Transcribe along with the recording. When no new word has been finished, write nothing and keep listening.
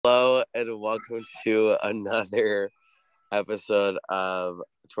Hello and welcome to another episode of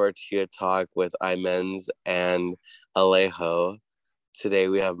Tortilla Talk with Imens and Alejo. Today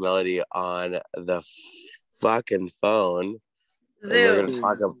we have Melody on the fucking phone. And we're Zoom. gonna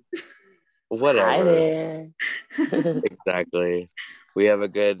talk about Hi whatever. there. Exactly. We have a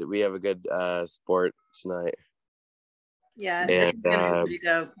good sport tonight. Yeah, And it's gonna be pretty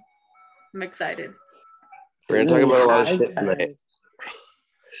dope. I'm excited. we're gonna talk about a lot of Hi, shit tonight. guys.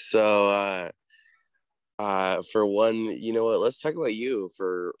 So for one, you know what? Let's talk about you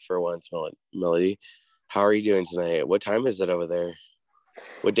for once, Melody. How are you doing tonight? What time is it over there?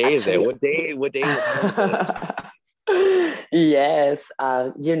 What day is it? Actually, What time is it? yes,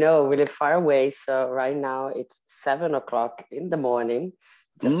 we live far away, so right now it's 7 o'clock in the morning.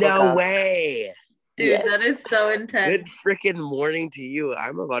 Just woke No up. way. Dude, Yes. that is so intense. Good freaking morning to you.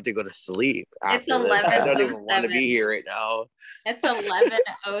 I'm about to go to sleep It's after this. I don't even 11:07. want to be here right now. It's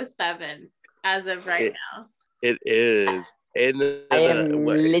 11:07 as of right now. It is. I am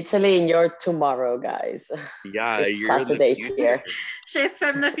literally in your tomorrow, guys. Yeah, It's you're Saturday in the future. here. She's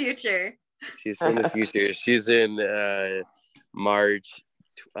from the future. She's from the future. She's in March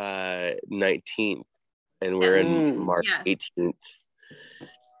 19th, and we're in March Yeah. 18th.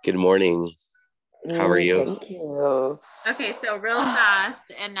 Good morning. How are you? Thank you. Okay, so real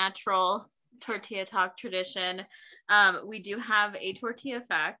fast and natural tortilla talk tradition. We do have a tortilla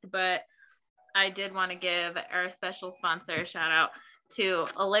fact, but I did want to give our special sponsor a shout out to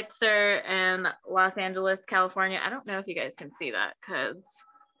Elixir in Los Angeles, California. I don't know if you guys can see that because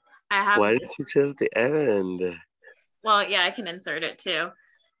I have. Why didn't you say it at the end? Well, yeah, I can insert it too.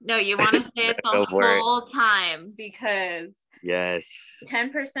 No, you want to say it the Go for it. whole time because Yes.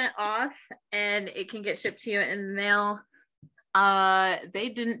 10% off and it can get shipped to you in the mail. They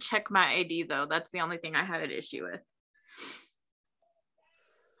didn't check my ID though. That's the only thing I had an issue with.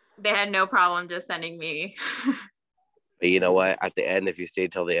 They had no problem just sending me. But you know what? At the end, if you stay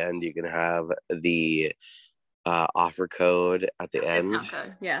till the end, you can have the offer code at the end. Discount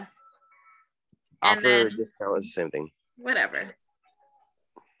code, yeah. And Offer then- or discount is the same thing. Whatever.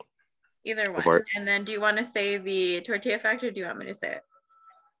 Either Go for one. it. And then do you want to say the tortilla fact or do you want me to say it?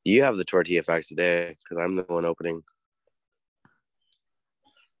 You have the tortilla facts today because I'm the one opening.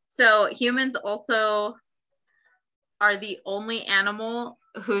 So humans also are the only animal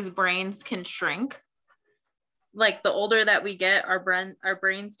whose brains can shrink. Like the older that we get, our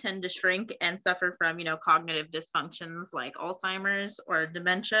brains tend to shrink and suffer from, cognitive dysfunctions like Alzheimer's or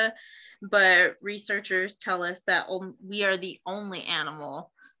dementia. But researchers tell us that we are the only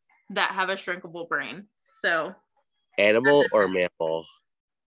animal that have a shrinkable brain. So Animal or mammal?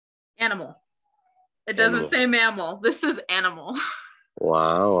 animal. It doesn't say mammal. This is animal.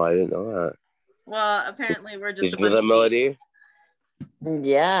 Wow, I didn't know that. Well, apparently we're just Did you know that, Melody?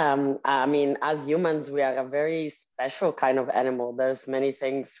 Yeah, I mean, as humans, we are a very special kind of animal. There's many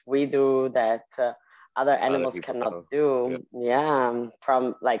things we do that other animals people cannot don't. do. Yeah,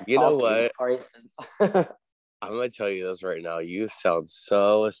 from like You know talking, what? for instance. I'm gonna tell you this right now. You sound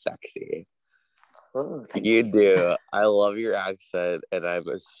so sexy. Oh, thank You do. I love your accent, and I'm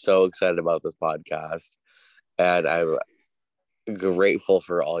so excited about this podcast. And I'm grateful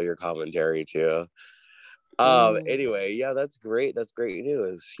for all your commentary too. Anyway, yeah, that's great. That's great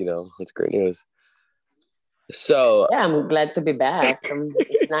news. That's great news. So Yeah, I'm glad to be back.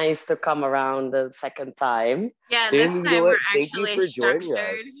 It's nice to come around the second time. Yeah, this And you time know we're what? Thank you actually for joining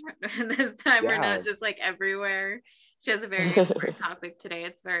structured. us. This time we're Yeah. not just like everywhere. She has a very important topic today.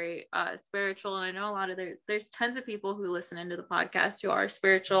 It's very spiritual, and I know a lot of there's tons of people who listen into the podcast who are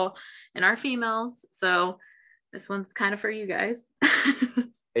spiritual and are females. So this one's kind of for you guys.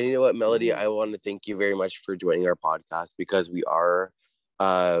 And you know what, Melody? I want to thank you very much for joining our podcast because we are,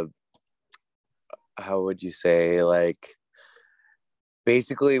 how would you say, like,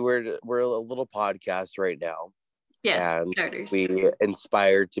 basically we're a little podcast right now. Yeah, and starters. we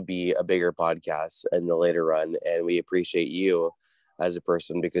inspired to be a bigger podcast in the later run, and we appreciate you as a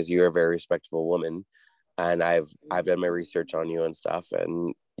person because you're a very respectable woman, and I've done my research on you and stuff,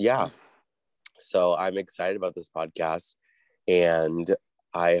 and yeah, so I'm excited about this podcast, and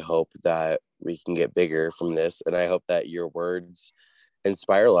I hope that we can get bigger from this, and I hope that your words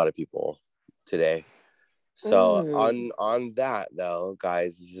inspire a lot of people today. So on that though,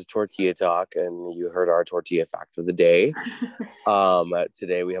 guys, this is Tortilla Talk, and you heard our tortilla fact of the day.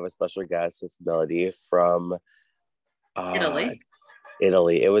 Today we have a special guest, this Melody from Italy.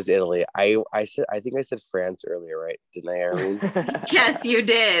 Italy. It was Italy. I think I said France earlier, right? Didn't I, Irene? Yes, you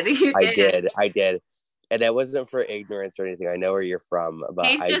did. I did. And it wasn't for ignorance or anything. I know where you're from, but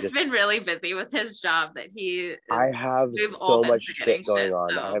He's I just been really busy with his job that I have we've so all been much shit forgetting going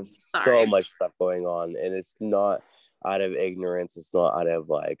on. so I have sorry. so much stuff going on, and it's not out of ignorance. It's not out of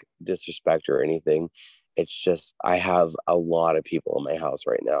like disrespect or anything. It's just I have a lot of people in my house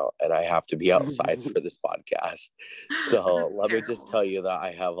right now, and I have to be outside for this podcast. So That's let me just terrible. tell you that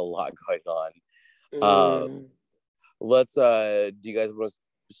I have a lot going on. Mm. Let's do you guys want to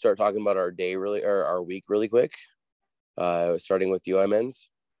start talking about our day or our week really quick? Starting with you, Amens.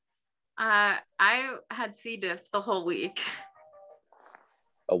 I had C. diff the whole week.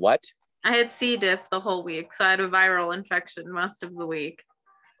 A what? I had C. diff the whole week, so I had a viral infection most of the week.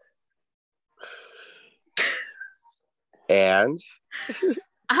 And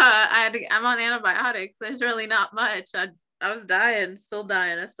I'm on antibiotics. There's really not much. I was dying, still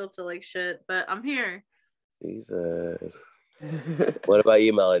dying. I still feel like shit, but I'm here. Jesus. What about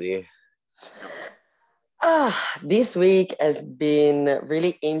you, Melody? This week has been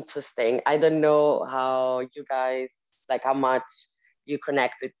really interesting. I don't know how you guys, like how much you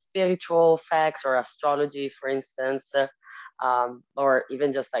connect with spiritual facts or astrology, for instance, or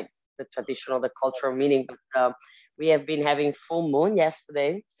even just like the traditional, the cultural meaning. But we have been having full moon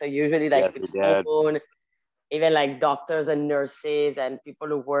yesterday. So usually like Yes, with we full did. moon, even like doctors and nurses and people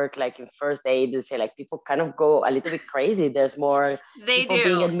who work like in first aid, they say like people kind of go a little bit crazy. There's more They people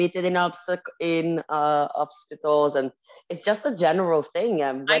being do. admitted in hospitals, and it's just a general thing.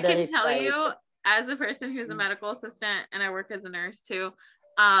 I Whether can it's tell like you, as a person who's a medical assistant and I work as a nurse too,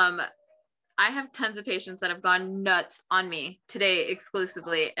 I have tons of patients that have gone nuts on me today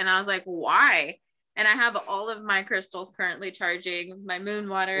exclusively. And I was like, why? And I have all of my crystals currently charging. My moon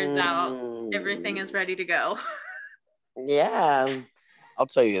water is out. Everything is ready to go. yeah. I'll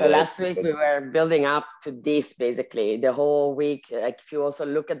tell you So this. last week we were building up to this basically the whole week. Like if you also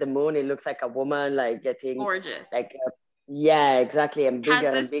look at the moon, it looks like a woman like getting Gorgeous. like yeah, exactly, and bigger Has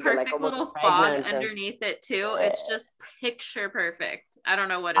this and bigger, like perfect almost little fog pregnant. underneath it too. It's just picture perfect. I don't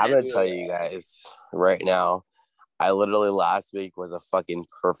know what it I'm is. gonna tell you guys right now. I literally last week was a fucking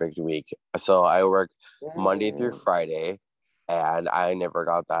perfect week. So I work Monday through Friday, and I never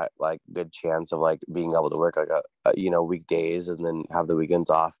got that like good chance of like being able to work like a weekdays and then have the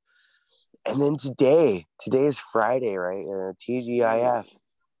weekends off. And then today is Friday, right? TGIF.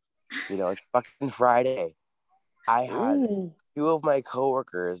 It's fucking Friday. I had two of my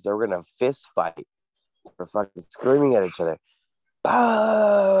coworkers. They were gonna fist fight for fucking screaming at each other.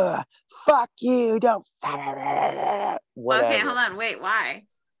 Fuck you! Don't. Whatever. Okay, hold on. Wait, why?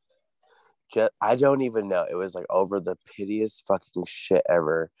 I don't even know. It was like over the piteous fucking shit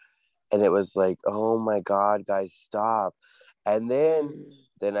ever, and it was like, oh my god, guys, stop! And then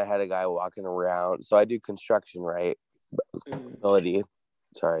I had a guy walking around. So I do construction, right? Melody,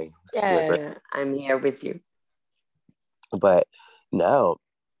 sorry. Yeah, I'm here with you. But no,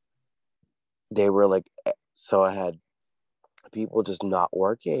 they were like, so I had people just not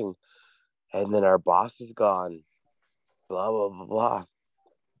working, and then our boss is gone. Blah blah blah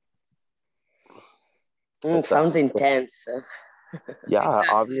blah. Sounds intense. Yeah, Exactly.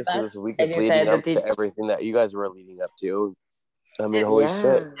 obviously this week is leading up to everything that you guys were leading up to. I mean, holy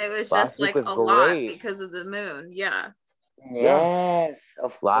shit. It was Last just week like was a lot great. because of the moon. Yeah. Yes,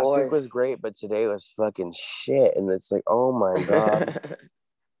 of course. Last week was great, but today was fucking shit. And it's like, oh my god.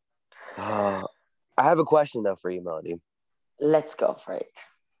 I have a question though for you, Melody. Let's go for it.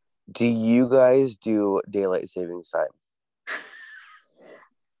 Do you guys do daylight savings time?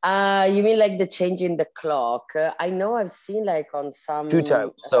 You mean like the change in the clock? I know I've seen like on some 2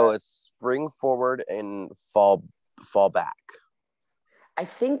 times. So it's spring forward and fall back. I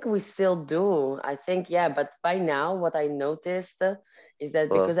think we still do. I think, yeah, but by now what I noticed is that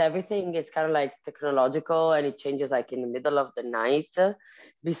because everything is kind of like technological and it changes like in the middle of the night,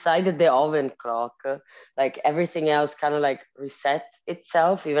 beside the oven clock, like everything else kind of like reset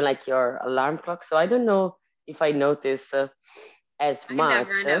itself, even like your alarm clock. So I don't know if I notice as much. I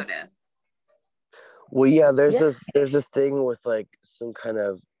never noticed. Well, yeah, there's this thing with like some kind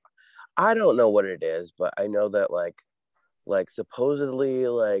of, I don't know what it is, but I know that like supposedly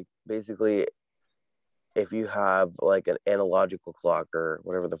like basically if you have like an analogical clock or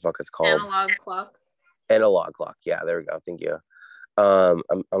whatever the fuck it's called. Analog clock. Yeah, there we go. Thank you. I'm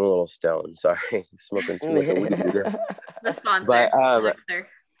a little stoned. Sorry, smoking too much weed. The sponsor. But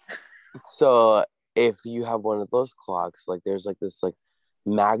so if you have one of those clocks, like there's like this like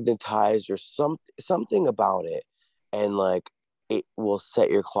magnetized or something about it, and like it will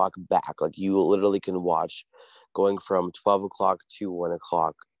set your clock back. Like you literally can watch going from 12 o'clock to 1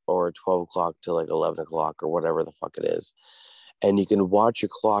 o'clock or 12 o'clock to like 11 o'clock or whatever the fuck it is. And you can watch your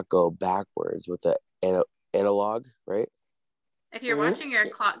clock go backwards with analog, right? If you're watching your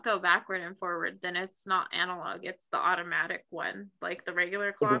clock go backward and forward, then it's not analog. It's the automatic one, like the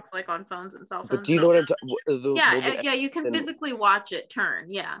regular clocks, like on phones and cell phones. But do you know what I'm talking? Yeah, you can physically watch it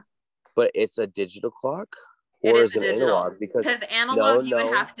turn. Yeah. But it's a digital clock, or is it analog? Because analog, you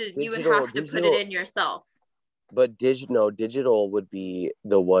would have to put it in yourself. But digital would be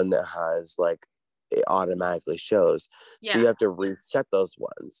the one that has like it automatically shows. So you have to reset those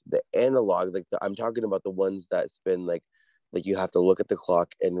ones. The analog, like I'm talking about the ones that spin like you have to look at the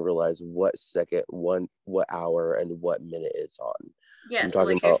clock and realize what second, what hour, and what minute it's on. Yeah, I'm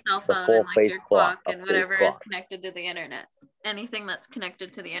talking like your cell phone and like your clock and whatever is connected to the internet. Anything that's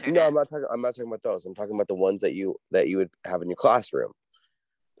connected to the internet. No, I'm not talking about those. I'm talking about the ones that you would have in your classroom.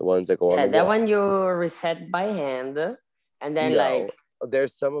 The ones that go on the wall. That one you reset by hand, and then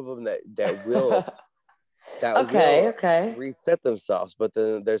there's some of them that will will reset themselves, but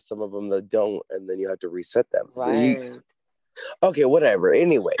then there's some of them that don't, and then you have to reset them. Right. Okay, whatever.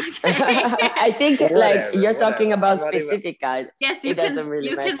 Anyway, I think you're talking about specific guys. Yes, you can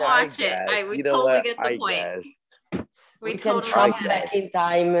watch it. We totally get the point. We can travel back in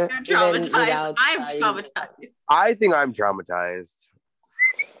time. You're traumatized. I'm traumatized. I think I'm traumatized.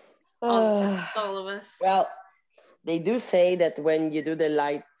 All of us. Well, they do say that when you do the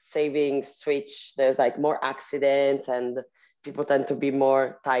light saving switch, there's like more accidents and people tend to be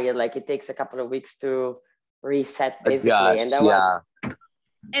more tired. Like it takes a couple of weeks to reset basically.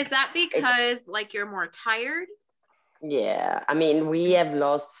 Is that because like you're more tired? Yeah, I mean, we have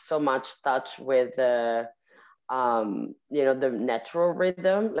lost so much touch with the natural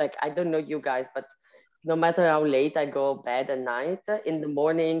rhythm. Like I don't know you guys, but no matter how late I go bed at night, in the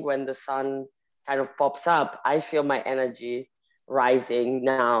morning when the sun kind of pops up, I feel my energy rising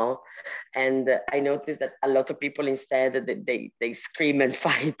now. And I noticed that a lot of people instead, they scream and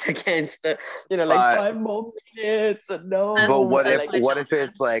fight against, 5 more minutes. No. But what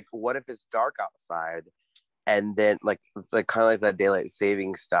if it's dark outside? And then like kind of like that daylight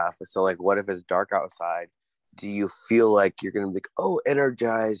saving stuff. So like, what if it's dark outside? Do you feel like you're gonna be like,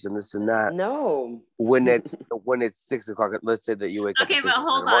 energized and this and that? No. When it's 6 o'clock, let's say that you wake up. Okay, but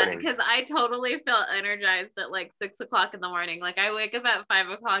hold on, because I totally feel energized at like 6 o'clock in the morning. Like I wake up at 5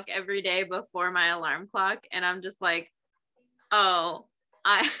 o'clock every day before my alarm clock, and I'm just like, I'm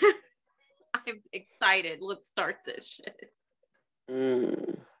excited. Let's start this shit.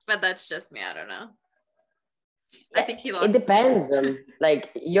 But that's just me. I don't know. I think it depends.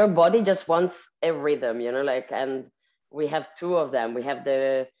 Like your body just wants a rhythm, and we have two of them. We have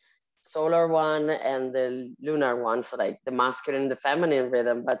the solar one and the lunar one, so like the masculine and the feminine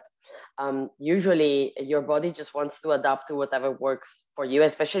rhythm. But usually your body just wants to adapt to whatever works for you.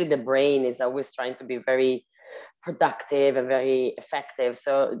 Especially the brain is always trying to be very productive and very effective.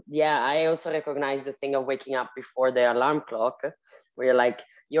 So yeah, I also recognize the thing of waking up before the alarm clock, where you're like,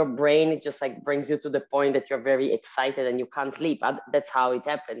 your brain just like brings you to the point that you're very excited and you can't sleep. That's how it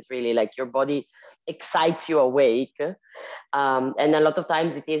happens, really. Like your body excites you awake. And a lot of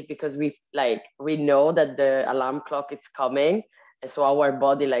times it is because we know that the alarm clock is coming. And so our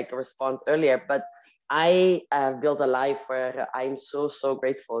body responds earlier. But I have built a life where I'm so, so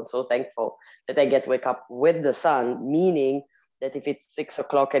grateful and so thankful that I get to wake up with the sun, meaning that if it's 6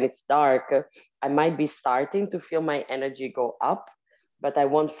 o'clock and it's dark, I might be starting to feel my energy go up, but I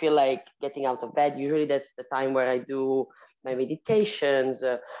won't feel like getting out of bed. Usually that's the time where I do my meditations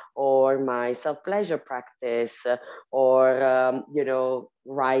or my self-pleasure practice or,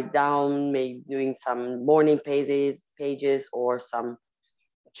 write down, maybe doing some morning pages or some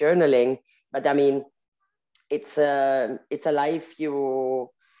journaling. But I mean, it's a life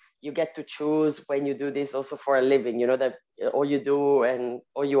you get to choose when you do this also for a living, that all you do and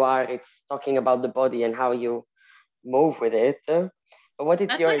all you are, it's talking about the body and how you move with it. That's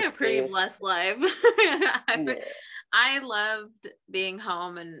your like experience? A pretty blessed life. I loved being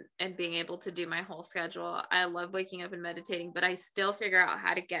home and being able to do my whole schedule. I love waking up and meditating, but I still figure out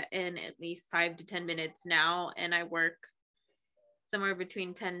how to get in at least 5 to 10 minutes now. And I work somewhere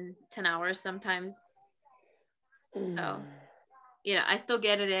between 10 hours sometimes. So, I still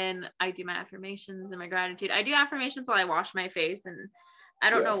get it in. I do my affirmations and my gratitude. I do affirmations while I wash my face. And I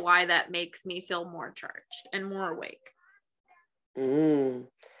don't know why that makes me feel more charged and more awake.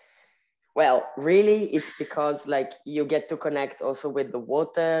 Well, really, it's because you get to connect also with the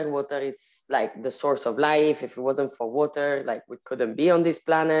water. Water, it's like the source of life. If it wasn't for water, we couldn't be on this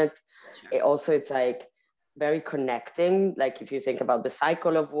planet. Sure. It's like very connecting. Like if you think about the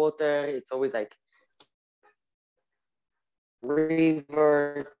cycle of water, it's always like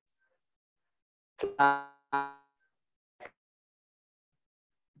river,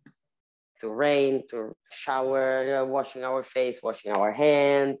 to rain, to shower, washing our face, washing our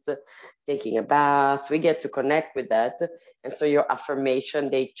hands, taking a bath. We get to connect with that. And so your affirmation,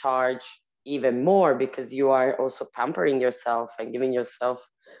 they charge even more because you are also pampering yourself and giving yourself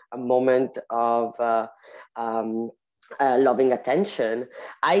a moment of loving attention.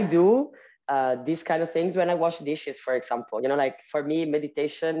 I do these kind of things when I wash dishes, for example. You know, like for me,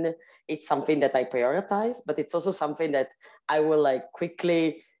 meditation, it's something that I prioritize, but it's also something that I will like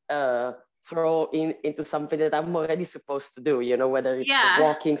quickly throw into something that I'm already supposed to do, you know, whether it's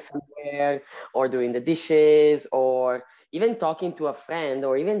walking somewhere or doing the dishes or even talking to a friend,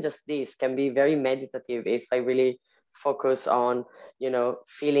 or even just this can be very meditative if I really focus on, you know,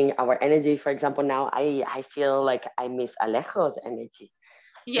 feeling our energy. For example, now I feel like I miss Alejo's energy.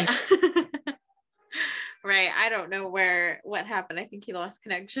 Yeah. Right. I don't know what happened. I think he lost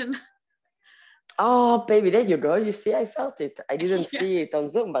connection. Oh, baby, there you go. You see, I felt it. I didn't see it on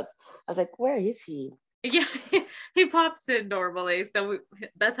Zoom, but I was like, where is he? Yeah, he pops in normally, so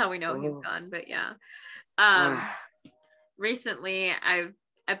that's how we know he's gone. But yeah, recently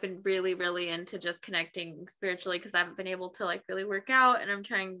I've been really into just connecting spiritually because I haven't been able to like really work out, and I'm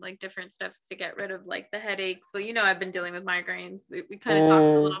trying like different steps to get rid of like the headaches. Well, you know, I've been dealing with migraines. We kind of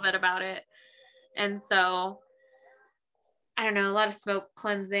talked a little bit about it, and so I don't know, a lot of smoke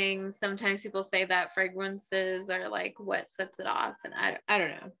cleansing. Sometimes people say that fragrances are like what sets it off, and I don't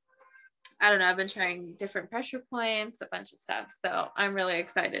know. I've been trying different pressure points, a bunch of stuff. So I'm really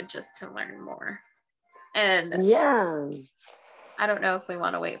excited just to learn more. And yeah, I don't know if we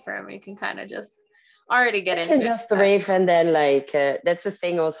want to wait for him. You can kind of just already get into it. Just rave, and then like that's the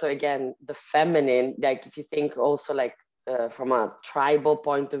thing. Also, again, the feminine. Like if you think also like from a tribal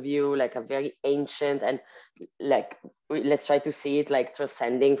point of view, like a very ancient and like let's try to see it like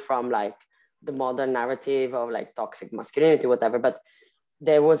transcending from like the modern narrative of like toxic masculinity, whatever. But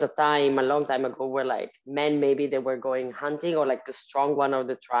there was a time a long time ago where like men, maybe they were going hunting, or like the strong one of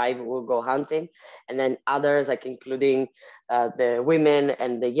the tribe will go hunting, and then others, like including the women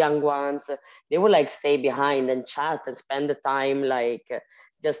and the young ones, they would like stay behind and chat and spend the time like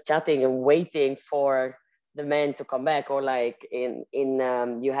just chatting and waiting for the men to come back. Or like in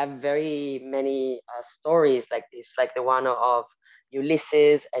you have very many stories like this, like the one of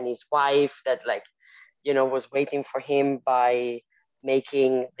Ulysses and his wife that like, you know, was waiting for him by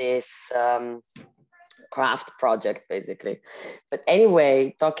making this craft project basically. But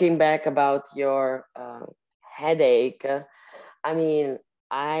anyway, talking back about your headache, I mean,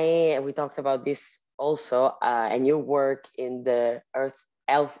 we talked about this also, and you work in the earth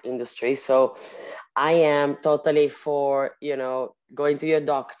health industry, so I am totally for, you know, going to your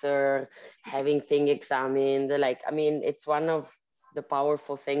doctor, having things examined. Like, I mean, it's one of the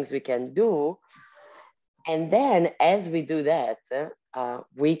powerful things we can do. And then as we do that,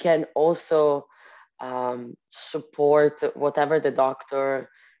 we can also support whatever the doctor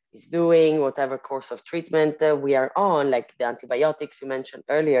is doing, whatever course of treatment we are on, like the antibiotics you mentioned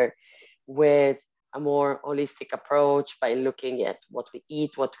earlier, with a more holistic approach by looking at what we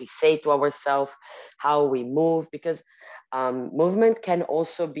eat, what we say to ourselves, how we move, because movement can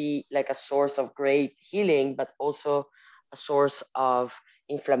also be like a source of great healing, but also a source of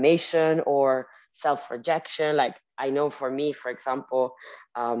inflammation or self-rejection. Like I know for me, for example,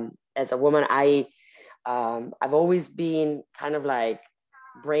 as a woman, I've always been kind of like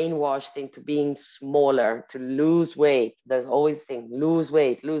brainwashed into being smaller, to lose weight. There's always thing, lose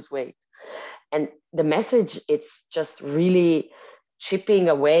weight, lose weight. And the message, it's just really chipping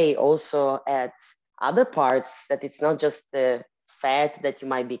away also at other parts, that it's not just the fat that you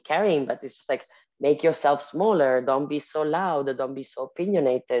might be carrying, but it's just like make yourself smaller. Don't be so loud. Don't be so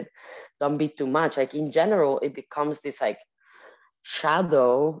opinionated. Don't be too much. Like in general, it becomes this like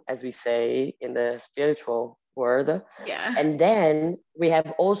shadow, as we say in the spiritual word. Yeah. And then we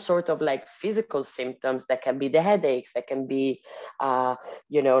have all sort of like physical symptoms that can be the headaches, that can be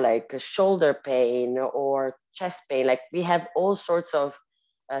you know, like a shoulder pain or chest pain. Like we have all sorts of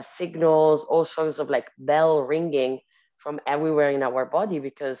signals, all sorts of like bell ringing from everywhere in our body,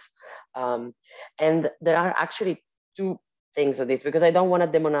 because and there are actually two things of this, because I don't want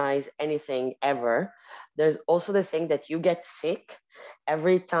to demonize anything ever. There's also the thing that you get sick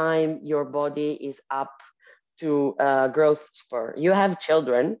every time your body is up to growth spur. You have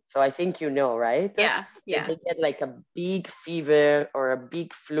children, so I think you know, right? Yeah, yeah. They get like a big fever or a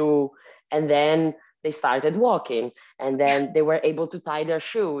big flu, and then they started walking, and then they were able to tie their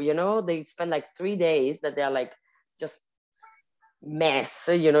shoe. You know, they spend like 3 days that they're like just mess.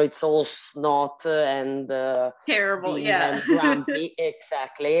 You know, it's all snot and terrible. being Yeah. then grumpy,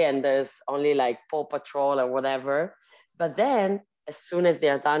 exactly. And there's only like Paw Patrol or whatever. But then as soon as they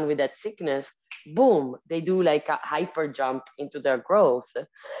are done with that sickness, boom, they do like a hyper jump into their growth.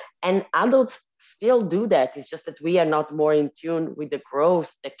 And adults still do that. It's just that we are not more in tune with the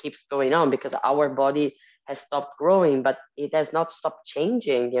growth that keeps going on, because our body has stopped growing, but it has not stopped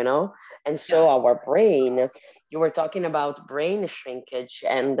changing, you know? And so our brain, you were talking about brain shrinkage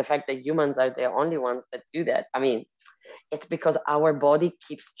and the fact that humans are the only ones that do that. I mean, it's because our body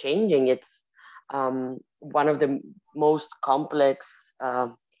keeps changing. It's one of the most complex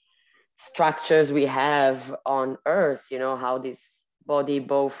structures we have on earth, you know, how this body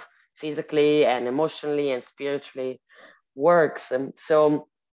both physically and emotionally and spiritually works. And so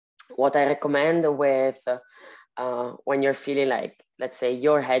what I recommend with when you're feeling like, let's say,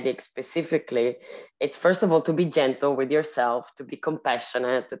 your headache specifically, it's first of all to be gentle with yourself, to be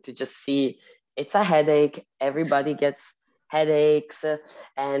compassionate, to just see it's a headache. Everybody gets headaches,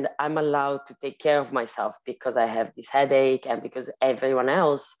 and I'm allowed to take care of myself because I have this headache and because everyone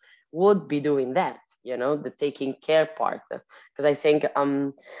else would be doing that, you know, the taking care part. Because I think, I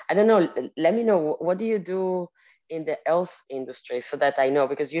don't know, let me know, what do you do in the health industry so that I know?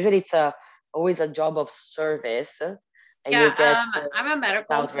 Because usually it's always a job of service, and you get I'm a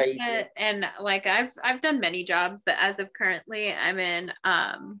medical assistant, and like I've done many jobs, but as of currently I'm in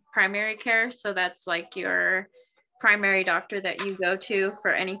primary care. So that's like your primary doctor that you go to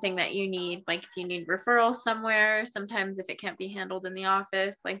for anything that you need. Like if you need referral somewhere, sometimes if it can't be handled in the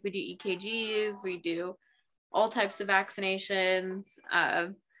office, like we do EKGs, we do all types of vaccinations.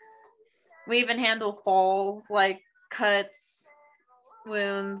 We even handle falls, like cuts,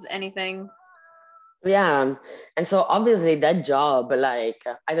 wounds, anything. Yeah. And so obviously that job, like,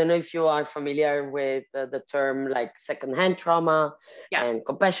 I don't know if you are familiar with the term like secondhand trauma and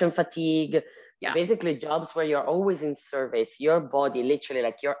compassion fatigue. So basically jobs where you're always in service, your body, literally,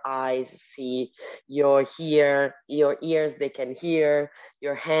 like your eyes see, your hear, your ears, they can hear,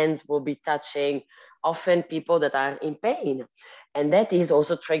 your hands will be touching, often people that are in pain. And that is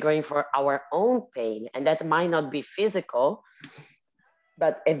also triggering for our own pain. And that might not be physical,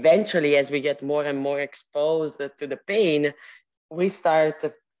 but eventually, as we get more and more exposed to the pain, we start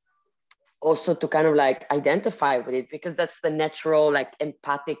also to kind of like identify with it, because that's the natural, like,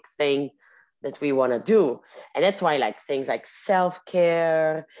 empathic thing that we want to do. And that's why like things like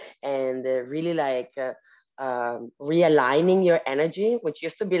self-care and really like realigning your energy, which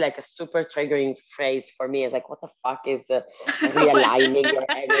used to be like a super triggering phrase for me. It's like, what the fuck is realigning your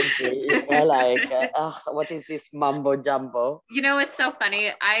energy? You know, like, what is this mumbo jumbo? You know, it's so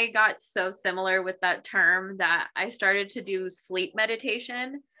funny. I got so similar with that term that I started to do sleep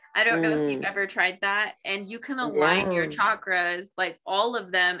meditation. I don't know if you've ever tried that. And you can align your chakras, like all of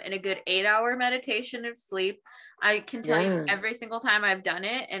them, in a good 8-hour meditation of sleep. I can tell you every single time I've done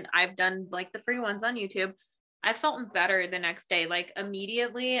it, and I've done like the free ones on YouTube, I felt better the next day. Like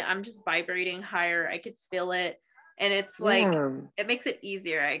immediately, I'm just vibrating higher. I could feel it. And it's like, it makes it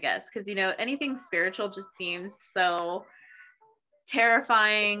easier, I guess. Because, you know, anything spiritual just seems so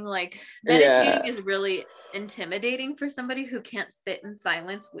terrifying. Like meditating is really intimidating for somebody who can't sit in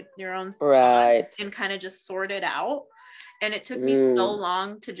silence with your own thoughts and kind of just sort it out. And it took me so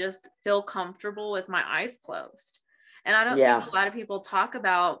long to just feel comfortable with my eyes closed. And I don't think a lot of people talk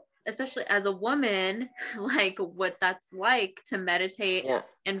about, especially as a woman, like what that's like to meditate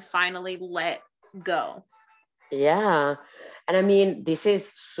and finally let go. Yeah. And I mean, this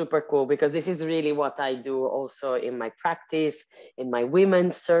is super cool, because this is really what I do also in my practice, in my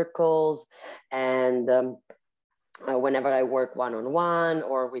women's circles, and whenever I work one-on-one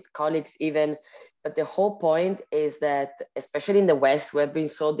or with colleagues even. But the whole point is that, especially in the West, we have been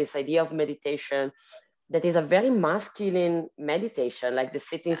sold this idea of meditation that is a very masculine meditation, like the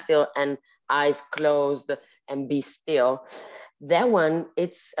sitting still and eyes closed and be still. That one,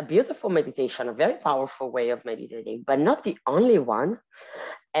 it's a beautiful meditation, a very powerful way of meditating, but not the only one.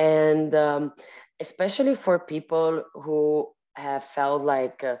 And especially for people who have felt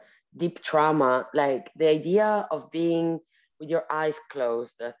like deep trauma, like the idea of being with your eyes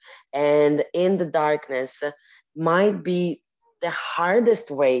closed and in the darkness might be the hardest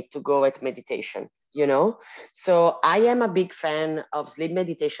way to go at meditation, you know? So I am a big fan of sleep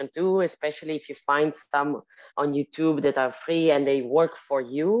meditation too, especially if you find some on YouTube that are free and they work for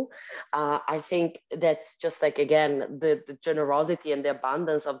you. I think that's just like, again, the generosity and the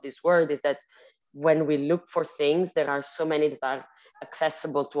abundance of this world is that when we look for things, there are so many that are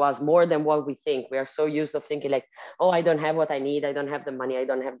accessible to us more than what we think. We are so used to thinking like, oh, I don't have what I need, I don't have the money, I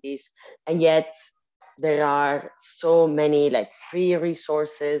don't have this. And yet there are so many like free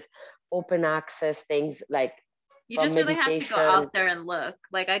resources, open access things, like you just really have to go out there and look.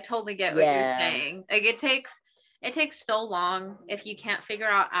 Like I totally get what you're saying. Like It takes so long if you can't figure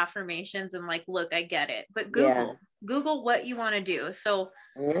out affirmations and like, look, I get it, but Yeah. Google what you want to do. So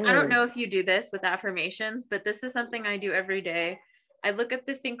I don't Yeah. know if you do this with affirmations, but this is something I do every day. I look at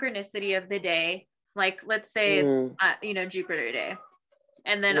the synchronicity of the day. Like, let's say it's, Mm. Jupiter day.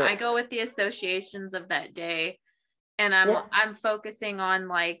 And then Yeah. I go with the associations of that day. And Yeah. I'm focusing on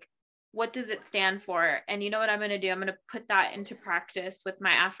like, what does it stand for? And you know what I'm going to do? I'm going to put that into practice with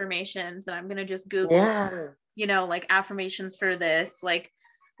my affirmations. And I'm going to just Google, Yeah. like affirmations for this, like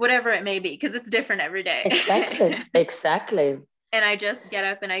whatever it may be, because it's different every day. Exactly. Exactly. And I just get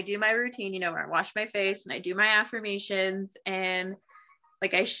up and I do my routine, where I wash my face and I do my affirmations, and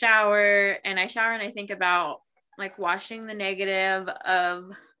like I shower and I think about like washing the negative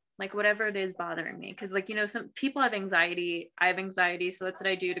of like whatever it is bothering me. Cause like, some people have anxiety. I have anxiety. So that's what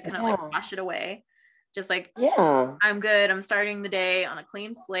I do to kind of like Yeah. wash it away. Just like, Yeah. I'm good. I'm starting the day on a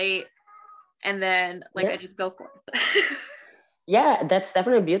clean slate. And then like, I Yeah. just go forth. Yeah, that's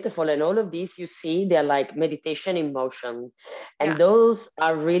definitely beautiful. And all of these you see, they're like meditation in motion. Yeah. And those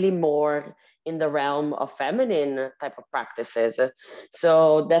are really more in the realm of feminine type of practices.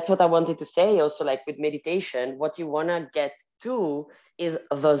 So that's what I wanted to say also, like with meditation, what you want to get to is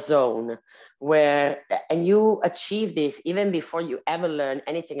the zone where, and you achieve this even before you ever learn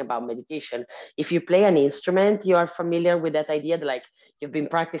anything about meditation. If you play an instrument, you are familiar with that idea that like you've been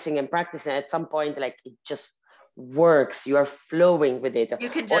practicing and practicing, at some point, like it just works, you are flowing with it. You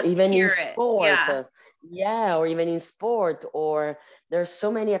can Or just even in hear it. sport, Yeah. yeah, or even in sport, or there's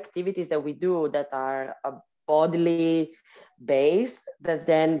so many activities that we do that are bodily based, that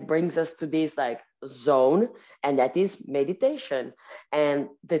then brings us to this like zone, and that is meditation. And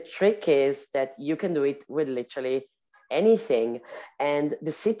the trick is that you can do it with literally anything. And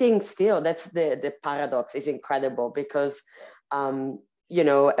the sitting still, that's the paradox, is incredible, because um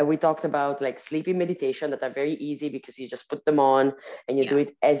and we talked about like sleeping meditation that are very easy because you just put them on and you do Yeah.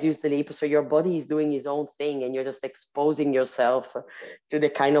 it as you sleep. So your body is doing its own thing and you're just exposing yourself to the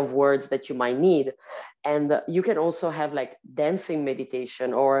kind of words that you might need. And you can also have like dancing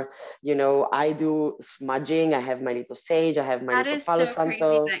meditation, or, I do smudging. I have my little sage, I have my That little is Palo so crazy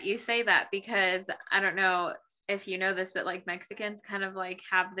Santo. that you say that, because I don't know if you know this, but like Mexicans kind of like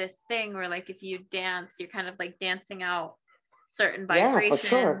have this thing where like if you dance, you're kind of like dancing out certain Yeah, for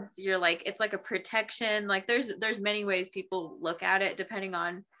sure. vibrations. You're like, it's like a protection. Like there's many ways people look at it depending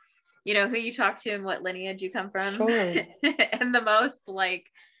on, who you talk to and what lineage you come from. Sure. And the most like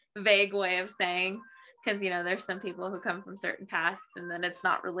vague way of saying, because there's some people who come from certain pasts and then it's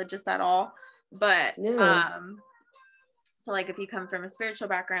not religious at all. But Yeah. so like if you come from a spiritual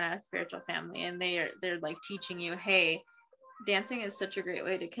background, a spiritual family, and they're like teaching you, hey, dancing is such a great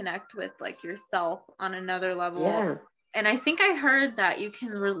way to connect with like yourself on another level. Yeah. And I think I heard that you can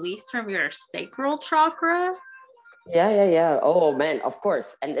release from your sacral chakra. Yeah. Oh man, of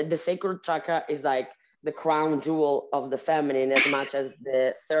course. And the sacral chakra is like the crown jewel of the feminine, as much as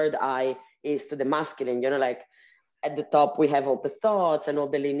the third eye is to the masculine. Like at the top, we have all the thoughts and all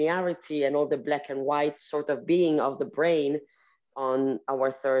the linearity and all the black and white sort of being of the brain on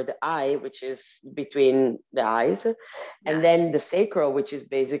our third eye, which is between the eyes. Yeah. And then the sacral, which is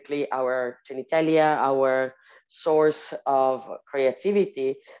basically our genitalia, our source of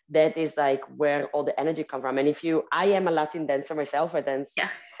creativity. That is like where all the energy comes from. And I am a Latin dancer myself. I dance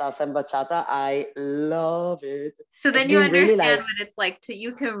salsa and bachata. I love it. So then It's you been really understand like, what it's like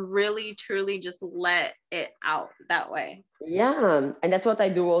you can really truly just let it out that way. yeah. And that's what I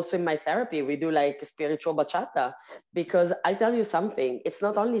do also in my therapy. We do like spiritual bachata, because I tell you something, it's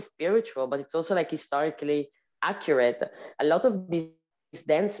not only spiritual, but it's also like historically accurate. A lot of these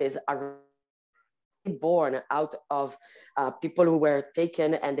dances are born out of people who were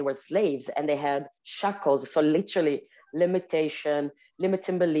taken and they were slaves and they had shackles. So literally limitation,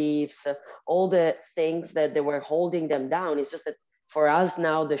 limiting beliefs, all the things that they were holding them down. It's just that for us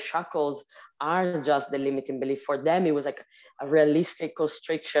now, the shackles are just the limiting belief. For them, it was like a realistic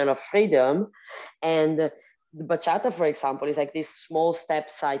constriction of freedom. And the bachata, for example, is like this small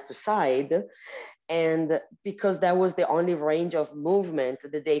step side to side. And because that was the only range of movement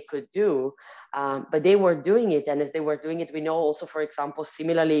that they could do, but they were doing it. And as they were doing it, we know also, for example,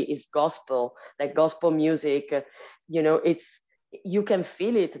 similarly is gospel, like gospel music, it's, you can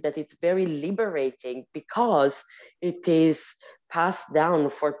feel it, that it's very liberating because it is passed down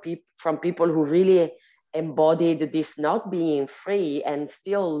from people who really embodied this not being free and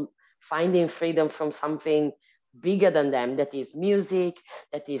still finding freedom from something bigger than them, that is music,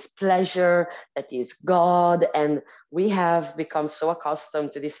 that is pleasure, that is God. And we have become so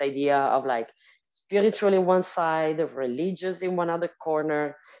accustomed to this idea of like spiritual in one side, religious in one other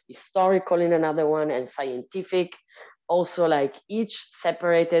corner, historical in another one, and scientific. Also, like each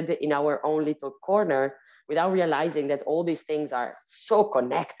separated in our own little corner without realizing that all these things are so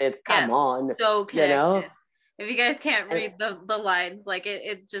connected. Yeah, Come on, so you know? connected. If you guys can't And read the lines, like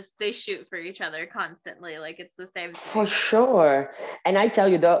it just, they shoot for each other constantly. Like it's the same for thing. sure. And I tell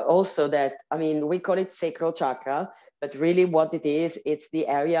you though also that, I mean, we call it sacral chakra, but really what it is, it's the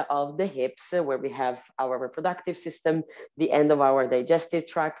area of the hips where we have our reproductive system, the end of our digestive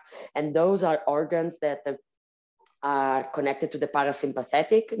tract. And those are organs that are connected to the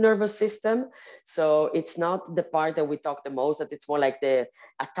parasympathetic nervous system. So it's not the part that we talk the most, that it's more like the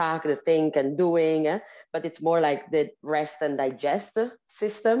attack, the think and doing, but it's more like the rest and digest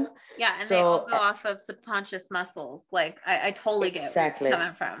system. Yeah, and they all So go off of subconscious muscles. Like I totally get where you're exactly.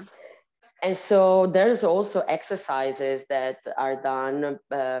 coming from. And so there's also exercises that are done,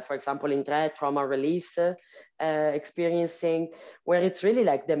 for example, in trauma release experiencing, where it's really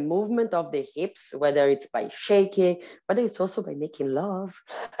like the movement of the hips, whether it's by shaking, but it's also by making love.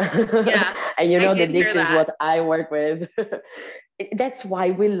 Yeah, And you I know did that hear this is that. what I work with. That's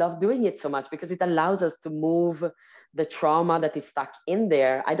why we love doing it so much, because it allows us to move the trauma that is stuck in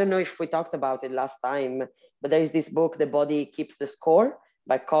there. I don't know if we talked about it last time, but there is this book, The Body Keeps the Score,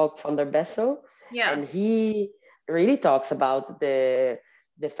 by Kalk van der Bessel. Yeah. And he really talks about the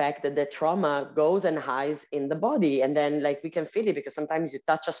fact that the trauma goes and hides in the body. And then like we can feel it because sometimes you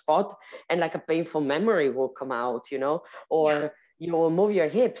touch a spot and like a painful memory will come out, you know, or you will move your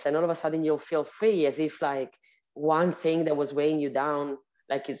hips and all of a sudden you'll feel free, as if like one thing that was weighing you down,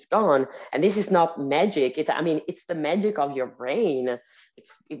 like it's gone. And this is not magic. It's the magic of your brain.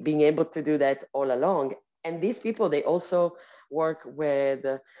 It's being able to do that all along. And these people, they also work with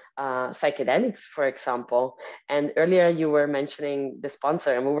psychedelics, for example. And earlier you were mentioning the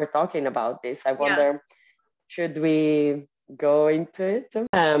sponsor, and we were talking about this. I wonder, should we go into it?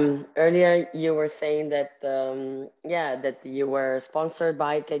 Earlier you were saying that, that you were sponsored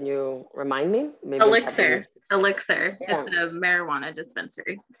by, can you remind me? Maybe Elixir. Yeah. It's a marijuana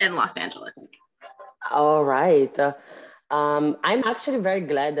dispensary in Los Angeles. All right. I'm actually very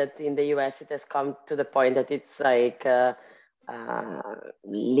glad that in the US it has come to the point that it's like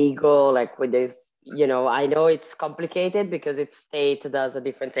legal, like with this, you know, I know it's complicated because each state does a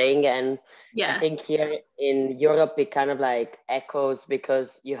different thing. And I think here in Europe, it kind of like echoes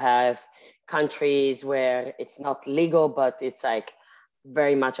because you have countries where it's not legal, but it's like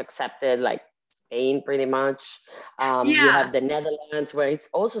very much accepted, like Spain, pretty much. You have the Netherlands where it's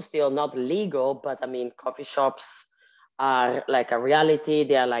also still not legal, but I mean, coffee shops are like a reality.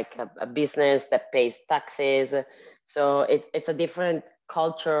 They are like a business that pays taxes. So it's a different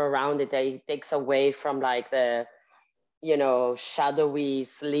culture around it that it takes away from like the, you know, shadowy,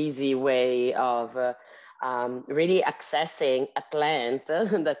 sleazy way of really accessing a plant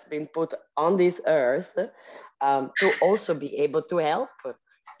that's been put on this earth to also be able to help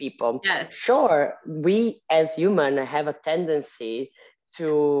people. Yes. Sure, we as humans have a tendency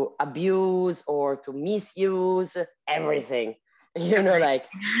to abuse or to misuse everything. You know, like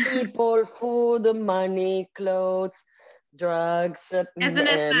people, food, money, clothes, drugs. Isn't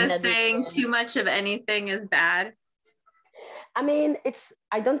it the medicine. saying, too much of anything is bad? I mean,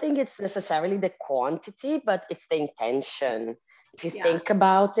 I don't think it's necessarily the quantity, but it's the intention. If you think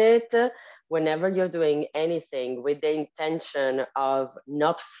about it, whenever you're doing anything with the intention of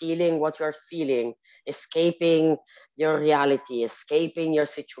not feeling what you're feeling, escaping your reality, escaping your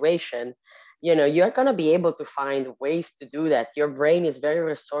situation, you know, you're going to be able to find ways to do that. Your brain is very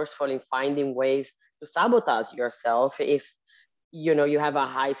resourceful in finding ways to sabotage yourself if, you know, you have a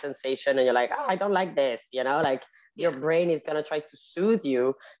high sensation and you're like, oh, I don't like this, you know, like your brain is going to try to soothe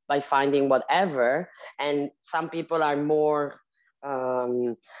you by finding whatever. And some people are more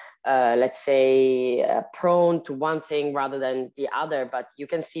let's say prone to one thing rather than the other. But you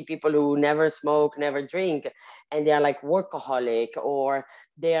can see people who never smoke, never drink, and they're like workaholic, or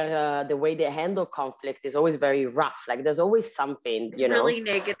they're the way they handle conflict is always very rough. Like there's always something, it's really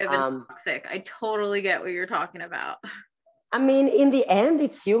negative and toxic. I totally get what you're talking about. I mean, in the end,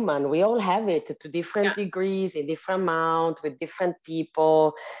 it's human. We all have it to different degrees, in different amount, with different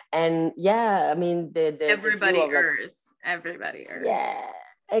people. And I mean, everybody errs. Everybody errs. Yeah,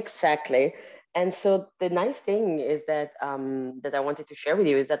 exactly. And so the nice thing is that that I wanted to share with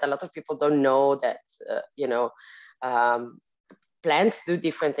you is that a lot of people don't know that you know, plants do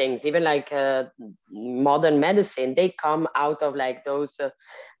different things. Even like modern medicine, they come out of like those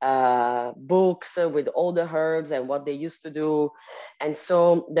books with all the herbs and what they used to do. And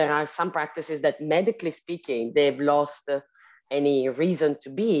so there are some practices that, medically speaking, they've lost any reason to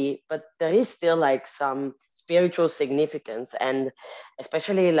be, but there is still like some spiritual significance. And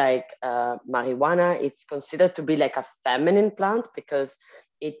especially like marijuana, it's considered to be like a feminine plant because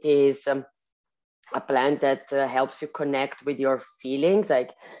it is a plant that helps you connect with your feelings.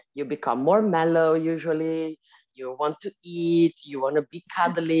 Like you become more mellow usually, you want to eat, you want to be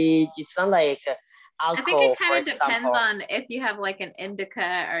cuddly. It's not like I think alcohol, it for kind of depends example. on if you have like an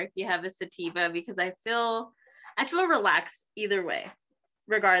indica or if you have a sativa, because I feel relaxed either way,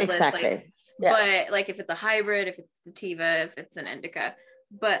 regardless. Like, Exactly. Yeah. but like if it's a hybrid, if it's sativa, if it's an indica.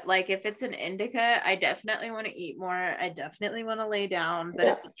 But like if it's an indica, I definitely want to eat more. I definitely want to lay down. But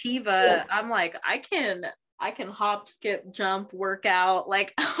a Yeah. sativa, I'm like, I can hop, skip, jump, work out,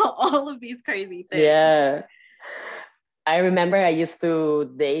 like all of these crazy things. Yeah. I remember I used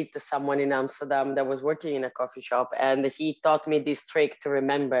to date someone in Amsterdam that was working in a coffee shop, and he taught me this trick to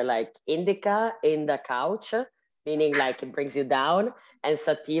remember like indica in the couch, meaning like it brings you down, and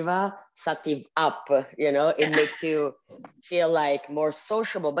sativa, sativ up, it makes you feel like more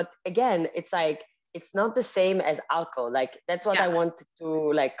sociable. But again, it's like, it's not the same as alcohol. Like that's what I Yeah. wanted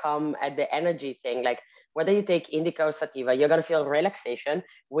to like come at the energy thing. Like whether you take indica or sativa, you're gonna feel relaxation,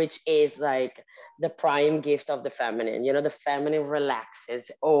 which is like the prime gift of the feminine. The feminine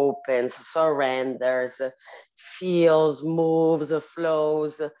relaxes, opens, surrenders, feels, moves,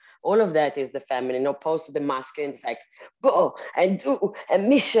 flows. All of that is the feminine, opposed to the masculine. It's like go and do, and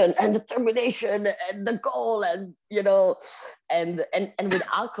mission and determination and the goal, and and with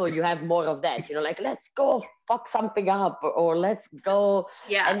alcohol you have more of that. Like let's go fuck something up, or let's go.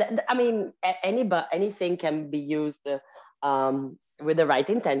 Yeah. And I mean, anything can be used with the right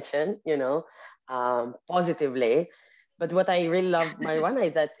intention, positively. But what I really love marijuana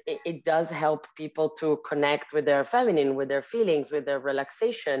is that it does help people to connect with their feminine, with their feelings, with their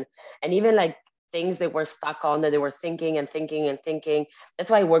relaxation, and even like things they were stuck on, that they were thinking and thinking and thinking.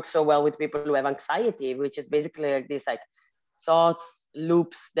 That's why it works so well with people who have anxiety, which is basically like this like thoughts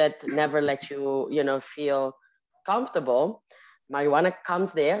loops that never let you, feel comfortable. Marijuana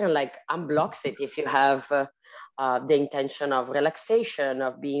comes there and like unblocks it if you have the intention of relaxation,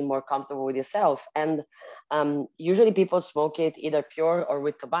 of being more comfortable with yourself. And usually people smoke it either pure or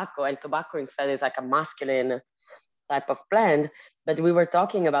with tobacco, and tobacco instead is like a masculine type of plant. But we were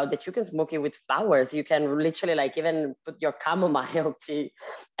talking about that you can smoke it with flowers. You can literally like even put your chamomile tea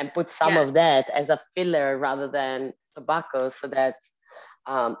and put some Yeah. of that as a filler rather than tobacco, so that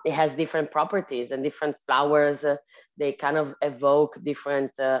it has different properties, and different flowers, they kind of evoke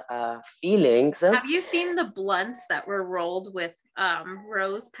different feelings. Have you seen the blunts that were rolled with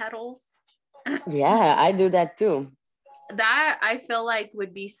rose petals? Yeah, I do that too. That I feel like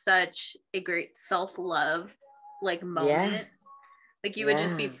would be such a great self-love like Yeah, moment. Like you would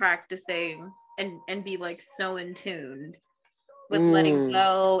just be yeah. practicing and be like so in tune with letting Mm.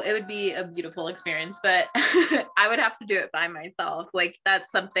 go. It would be a beautiful experience, but I would have to do it by myself. Like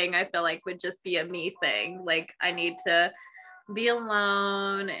that's something I feel like would just be a me thing. Like I need to be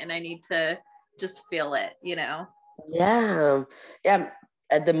alone and I need to just feel it, you know? Yeah, yeah.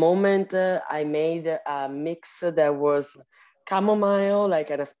 At the moment, I made a mix that was chamomile, like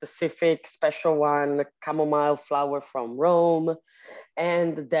at a specific special one, chamomile flower from Rome,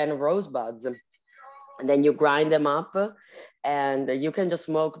 and then rosebuds. And then you grind them up, and you can just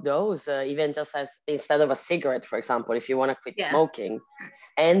smoke those, even just as instead of a cigarette, for example, if you want to quit Yeah. smoking.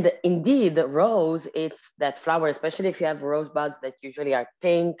 And indeed, rose, it's that flower, especially if you have rosebuds that usually are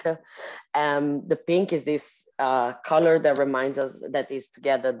pink. The pink is this color that reminds us that is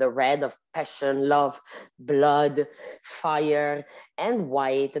together the red of passion, love, blood, fire, and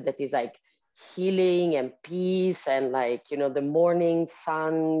white that is like healing and peace, and like the morning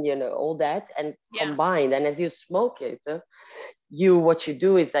sun, all that, and Yeah. combined. And as you smoke it, what you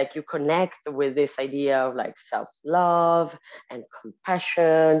do is like you connect with this idea of like self-love and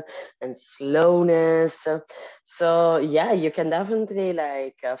compassion and slowness. So yeah, you can definitely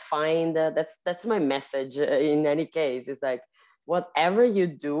like find that's my message, in any case, is like whatever you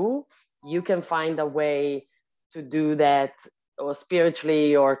do, you can find a way to do that, or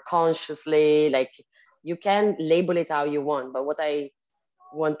spiritually or consciously. Like you can label it how you want, but what I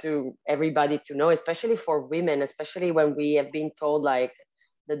want to everybody to know, especially for women, especially when we have been told like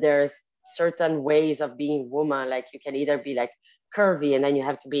that there's certain ways of being woman. Like you can either be like curvy, and then you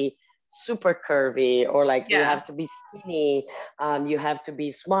have to be super curvy, or like you Yeah. have to be skinny, you have to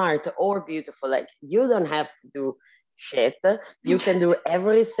be smart or beautiful. Like you don't have to do shit. You can do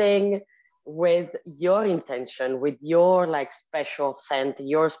everything with your intention, with your like special scent,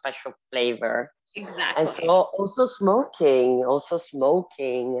 your special flavor. And so Exactly. also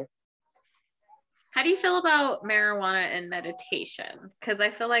smoking. How do you feel about marijuana and meditation? Because I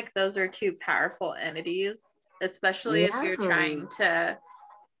feel like those are two powerful entities, especially if Yeah. you're trying to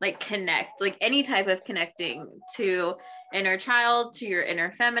like connect, like any type of connecting to inner child, to your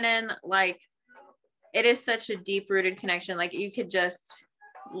inner feminine. Like it is such a deep rooted connection. Like you could just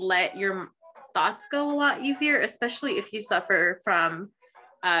let your thoughts go a lot easier, especially if you suffer from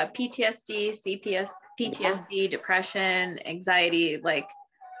PTSD, Yeah. PTSD, depression, anxiety. Like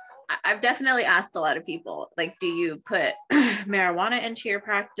I've definitely asked a lot of people, like, do you put marijuana into your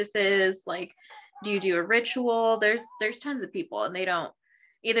practices? Like, do you do a ritual? There's tons of people and they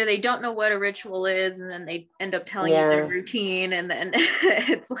don't know what a ritual is, and then they end up telling you their Yeah. routine, and then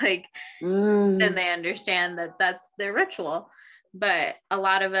it's like then Mm. they understand that that's their ritual. But a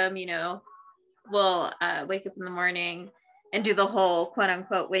lot of them, will wake up in the morning and do the whole quote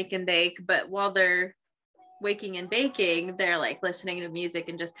unquote wake and bake, but while they're waking and baking, they're like listening to music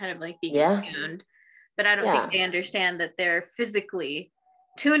and just kind of like being Yeah. attuned. But I don't think Yeah. they understand that they're physically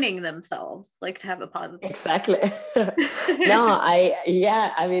tuning themselves, like to have a positive. Exactly. No,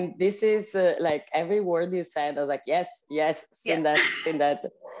 I mean, this is like every word you said, I was like, yes, yes, Yeah. seen that.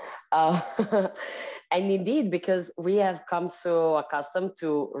 Uh, and indeed, because we have come so accustomed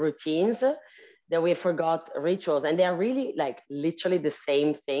to routines that we forgot rituals, and they're really like literally the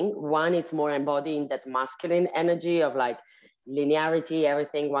same thing. One, it's more embodying that masculine energy of like linearity,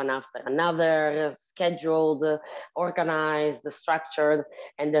 everything one after another, scheduled, organized, structured,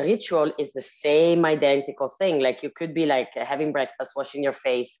 and the ritual is the same identical thing. Like you could be like having breakfast, washing your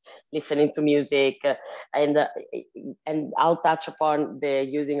face, listening to music, and uh, and I'll touch upon the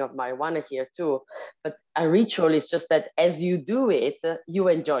using of marijuana here too. But a ritual is just that as you do it, you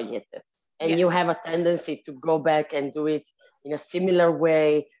enjoy it, and Yeah. you have a tendency to go back and do it in a similar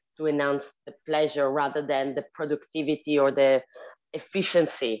way to enhance the pleasure rather than the productivity or the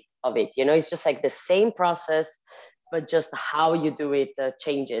efficiency of it. It's just like the same process, but just how you do it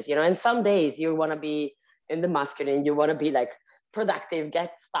changes. And some days you want to be in the masculine, you want to be like productive,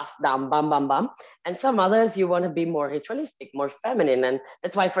 get stuff done, bam, bam, bam. And some others you want to be more ritualistic, more feminine. And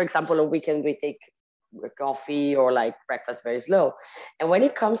that's why, for example, on weekend we take coffee or like breakfast very slow. And when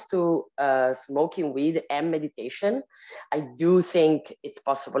it comes to smoking weed and meditation, I do think it's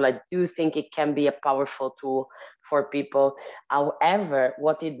possible. I do think it can be a powerful tool for people. However,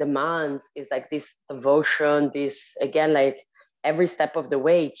 what it demands is like this devotion, this again, like every step of the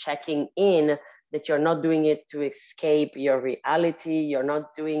way, checking in that you're not doing it to escape your reality. You're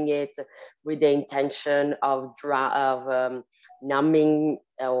not doing it with the intention of numbing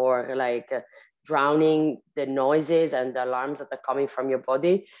or like drowning the noises and the alarms that are coming from your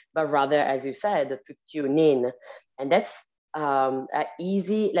body, but rather, as you said, to tune in. And that's a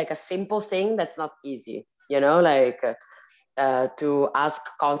easy, like a simple thing that's not easy, like to ask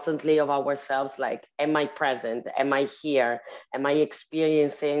constantly of ourselves, like, am I present? Am I here? Am I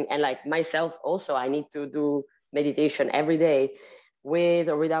experiencing? And like myself also, I need to do meditation every day with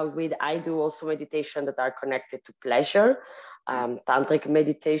or without weed. I do also meditation that are connected to pleasure, tantric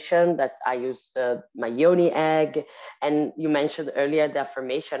meditation that I use my yoni egg. And you mentioned earlier the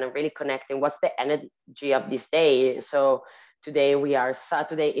affirmation and really connecting what's the energy of this day. So today we are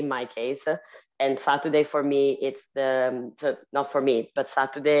Saturday in my case, and Saturday for me it's not for me, but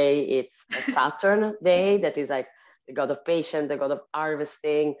Saturday it's a Saturn day that is like the god of patience, the god of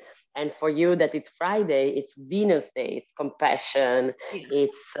harvesting. And for you that it's Friday, it's Venus day, it's compassion. Yeah.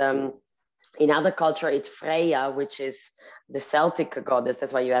 It's in other culture it's Freya, which is the Celtic goddess.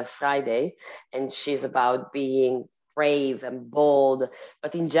 That's why you have Friday, and she's about being brave and bold.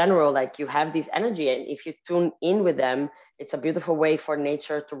 But in general, like you have this energy, and if you tune in with them, it's a beautiful way for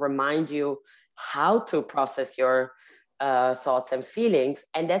nature to remind you how to process your thoughts and feelings.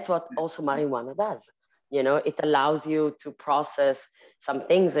 And that's what also marijuana does. It allows you to process some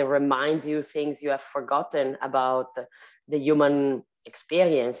things. It reminds you things you have forgotten about the human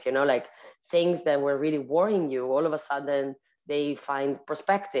experience, like things that were really worrying you. All of a sudden, they find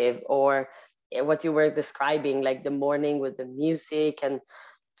perspective. Or what you were describing, like the morning with the music and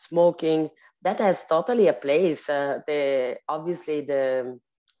smoking, that has totally a place. Obviously the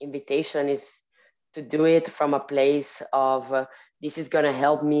invitation is to do it from a place of this is going to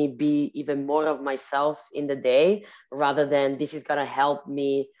help me be even more of myself in the day, rather than this is going to help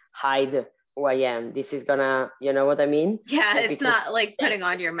me hide who I am. This is gonna, you know what I mean? Yeah, Like, it's because not like putting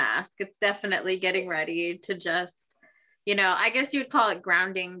on your mask. It's definitely getting ready to just, I guess you would call it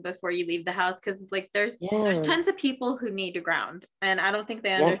grounding before you leave the house, because like there's yeah, tons of people who need to ground, and I don't think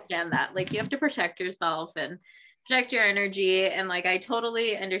they yeah, understand that. Like you have to protect yourself and protect your energy, and like I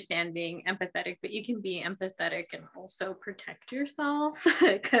totally understand being empathetic, but you can be empathetic and also protect yourself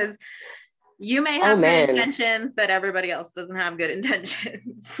because You may have good intentions, but everybody else doesn't have good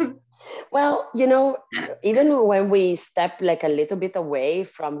intentions. Well, you know, even when we step like a little bit away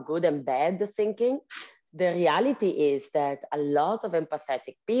from good and bad thinking, the reality is that a lot of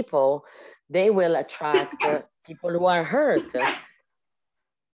empathetic people, they will attract people who are hurt.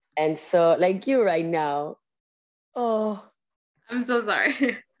 And so, like you right now, oh, I'm so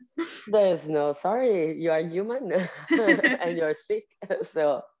sorry. there's no sorry, you are human and you're sick.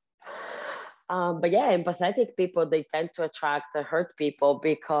 So, but yeah, empathetic people, they tend to attract hurt people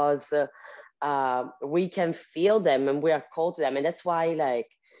because we can feel them and we are called to them. And that's why, like,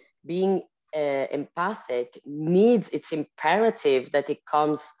 being empathic needs, it's imperative that it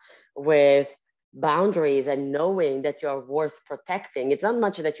comes with boundaries and knowing that you're worth protecting. It's not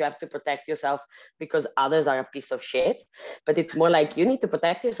much that you have to protect yourself because others are a piece of shit, but it's more like you need to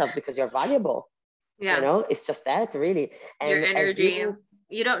protect yourself because you're valuable. Yeah. You know, it's just that, really. And your energy.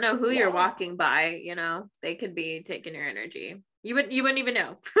 You don't know who Yeah. you're walking by, you know, they could be taking your energy. You wouldn't even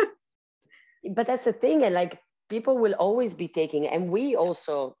know. But that's the thing, and like people will always be taking, and we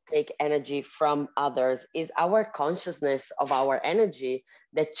also take energy from others. Is our consciousness of our energy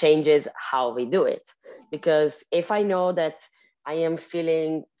that changes how we do it. Because if I know that I am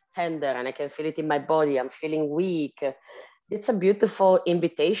feeling tender and I can feel it in my body, I'm feeling weak, it's a beautiful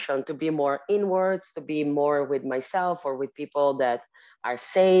invitation to be more inwards, to be more with myself or with people that are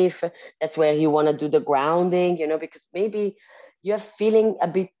safe. That's where you want to do the grounding, you know, because maybe you're feeling a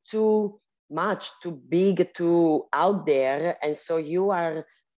bit too much, too big, too out there. And so you are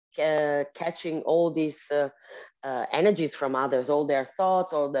catching all these energies from others, all their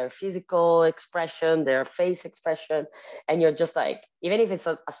thoughts, all their physical expression, their face expression. And you're just like, even if it's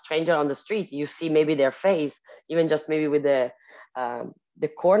a stranger on the street, you see maybe their face, even just maybe with the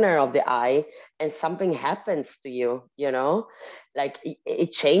corner of the eye, and something happens to you, you know, like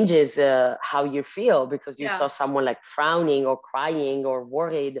it changes how you feel because you saw someone like frowning or crying or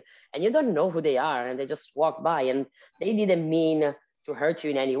worried, and you don't know who they are, and they just walk by and they didn't mean to hurt you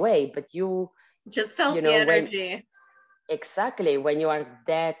in any way, but you just felt the energy. Exactly, when you are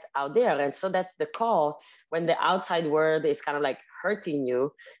that out there. And so that's the call. When the outside world is kind of like hurting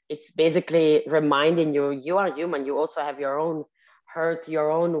you, it's basically reminding you, you are human, you also have your own hurt,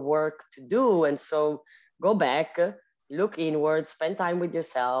 your own work to do. And so go back, look inward, spend time with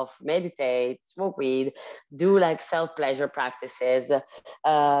yourself, meditate, smoke weed, do like self-pleasure practices,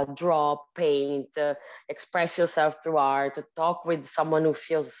 draw, paint, express yourself through art, talk with someone who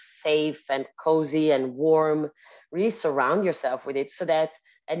feels safe and cozy and warm. Really surround yourself with it, so that,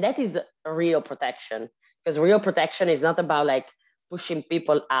 and that is a real protection, because real protection is not about like pushing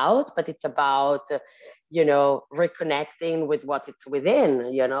people out, but it's about you know, reconnecting with what it's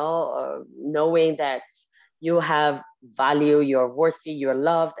within, you know, knowing that you have value, you're worthy, you're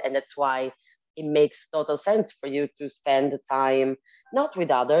loved. And that's why it makes total sense for you to spend time not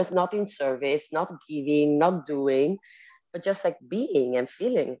with others, not in service, not giving, not doing, but just like being and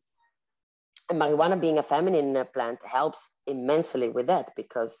feeling. And marijuana, being a feminine plant, helps immensely with that,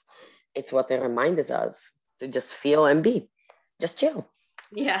 because it's what it reminds us to just feel and be, just chill.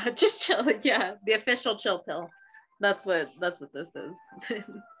 Yeah, just chill. Yeah, the official chill pill. That's what this is.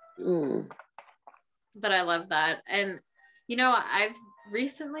 But I love that. And you know, I've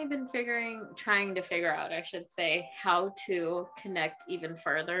recently been trying to figure out, I should say, how to connect even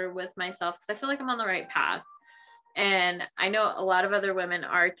further with myself, because I feel like I'm on the right path. And I know a lot of other women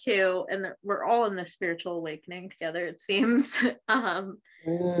are too, and we're all in this spiritual awakening together, it seems. So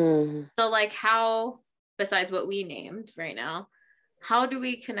like, how, besides what we named right now, how do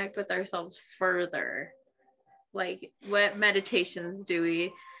we connect with ourselves further? Like, what meditations do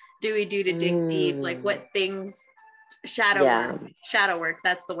we do to dig deep? Like, what things, shadow work,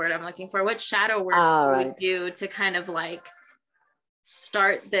 that's the word I'm looking for. What shadow work do we do to kind of like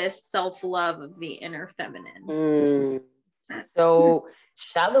start this self-love of the inner feminine? So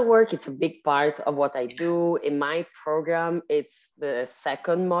shadow work, it's a big part of what I do in my program. It's the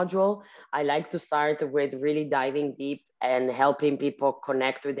second module. I like to start with really diving deep and helping people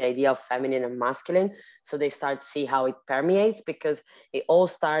connect with the idea of feminine and masculine, so they start to see how it permeates, because it all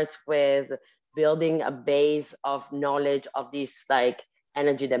starts with building a base of knowledge of this like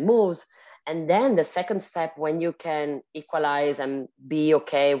energy that moves. And then the second step, when you can equalize and be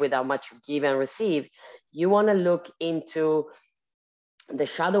okay with how much you give and receive, you want to look into the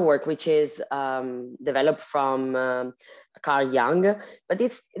shadow work, which is developed from Carl Jung. But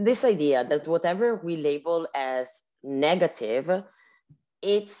it's this idea that whatever we label as negative,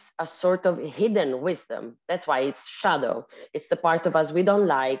 it's a sort of hidden wisdom. That's why it's shadow. It's the part of us we don't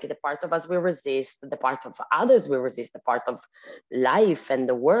like, the part of us we resist, the part of others we resist, the part of life and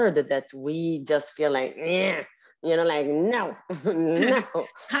the world that we just feel like, "Eh," like no, no.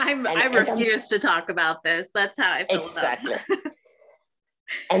 I refuse to talk about this. That's how I feel exactly. about it.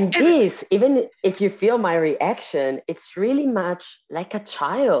 And this, even if you feel my reaction, it's really much like a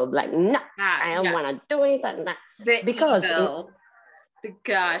child. Like, no, I don't want to do it. Because ego.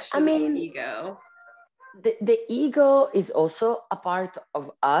 The ego. The ego is also a part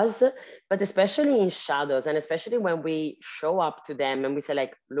of us, but especially in shadows, and especially when we show up to them and we say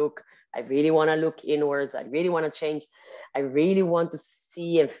like, look, I really want to look inwards. I really want to change. I really want to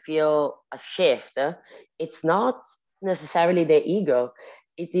see and feel a shift. It's not necessarily the ego.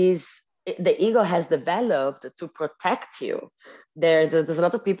 The ego has developed to protect you. There's a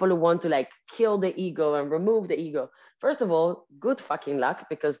lot of people who want to like kill the ego and remove the ego. First of all, good fucking luck,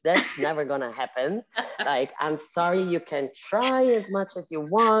 because that's never gonna happen. Like, I'm sorry, you can try as much as you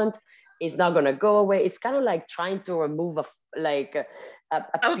want. It's not gonna go away. It's kind of like trying to remove a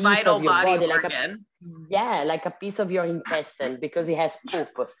piece of your body, like like a piece of your intestine because it has poop.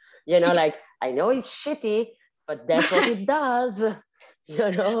 Like, I know it's shitty, but that's what it does.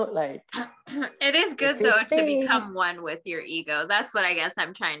 Like, it is good though to become one with your ego. That's what I guess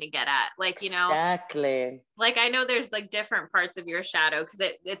I'm trying to get at. Like, exactly. Like, I know there's like different parts of your shadow because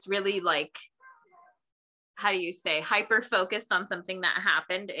it's really like, how do you say, hyper focused on something that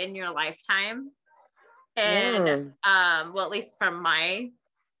happened in your lifetime. And well, at least from my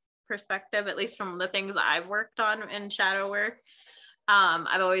perspective, at least from the things I've worked on in shadow work,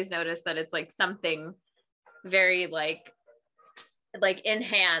 I've always noticed that it's like something very like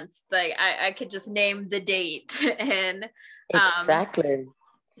enhanced. Like I could just name the date. And exactly.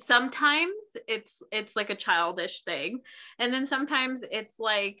 Sometimes it's like a childish thing, and then sometimes it's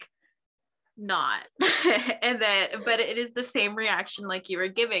like not. And then, but it is the same reaction like you were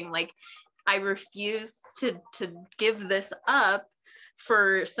giving. Like, I refuse to give this up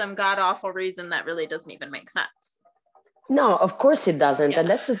for some god awful reason that really doesn't even make sense. No, of course it doesn't. And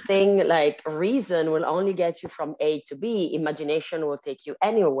that's the thing, like, reason will only get you from A to B. Imagination will take you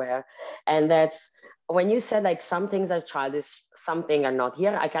anywhere. And that's when you said like some things are childish, something are not.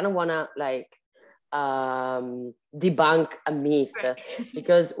 Here I kind of want to like debunk a myth,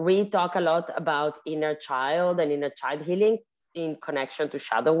 because we talk a lot about inner child and inner child healing in connection to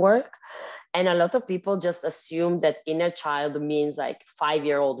shadow work. And a lot of people just assume that inner child means like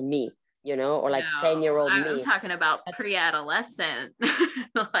 5-year-old me, or like 10-year-old me. I'm talking about pre-adolescent.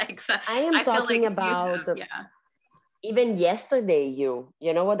 Like, I am talking about even yesterday you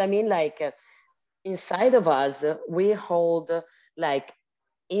know what I mean? Like, inside of us, we hold like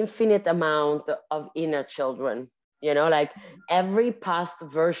infinite amount of inner children, like every past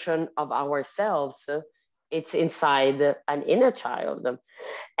version of ourselves, it's inside an inner child.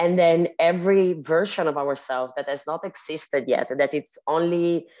 And then every version of ourselves that has not existed yet, that it's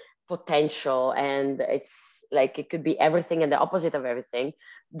only potential, and it's like it could be everything and the opposite of everything,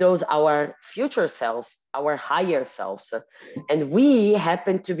 those our future selves, our higher selves. And we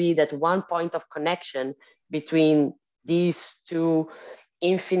happen to be that one point of connection between these two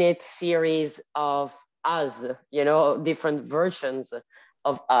infinite series of us, different versions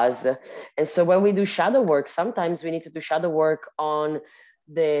of us. And so when we do shadow work, sometimes we need to do shadow work on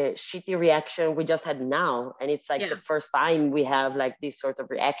the shitty reaction we just had now. And it's like the first time we have like this sort of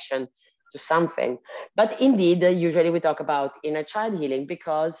reaction to something. But indeed, usually we talk about inner child healing,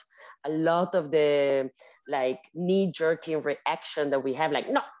 because a lot of the like knee-jerking reaction that we have, like,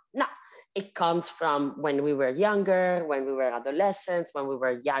 no, it comes from when we were younger, when we were adolescents, when we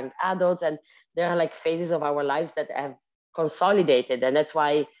were young adults. And there are like phases of our lives that have consolidated. And that's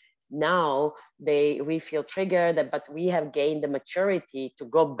why now we feel triggered, but we have gained the maturity to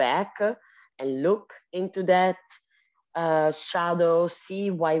go back and look into that shadow,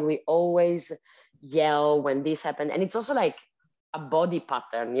 see why we always yell when this happened. And it's also like a body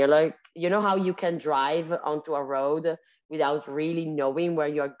pattern. You're like, how you can drive onto a road without really knowing where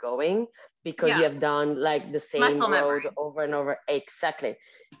you're going, because you have done like the same muscle road memory over and over. Exactly.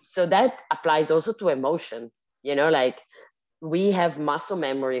 So that applies also to emotion, like we have muscle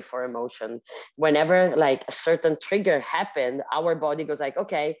memory for emotion. Whenever like a certain trigger happened, our body goes like,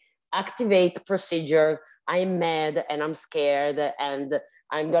 okay, activate procedure. I'm mad and I'm scared and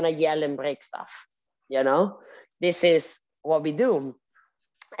I'm gonna yell and break stuff. This is what we do.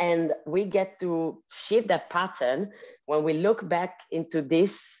 And we get to shift that pattern when we look back into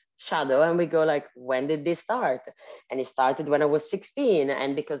this shadow and we go like, when did this start? And it started when I was 16,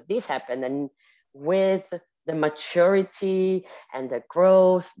 and because this happened, and with the maturity and the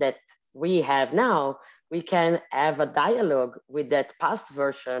growth that we have now, we can have a dialogue with that past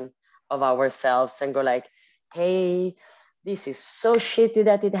version of ourselves and go like, hey, this is so shitty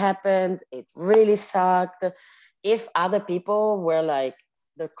that it happened. It really sucked. If other people were like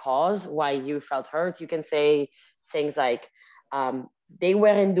the cause why you felt hurt, you can say things like, they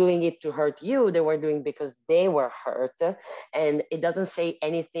weren't doing it to hurt you, they were doing because they were hurt. And it doesn't say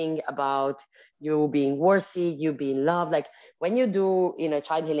anything about you being worthy, you being loved. Like when you do,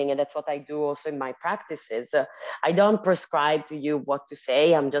 child healing, and that's what I do also in my practices, I don't prescribe to you what to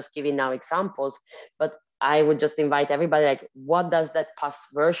say. I'm just giving now examples, but I would just invite everybody, like, what does that past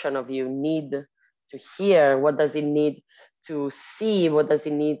version of you need to hear? What does it need to see? What does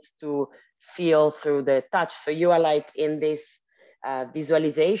it need to feel through the touch? So you are like in this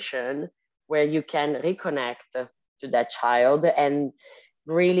visualization where you can reconnect to that child and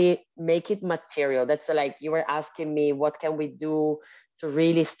really make it material. That's like you were asking me, what can we do to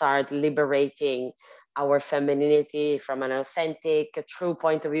really start liberating our femininity from an authentic, true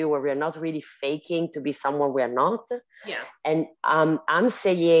point of view where we're not really faking to be someone we're not. Yeah. And I'm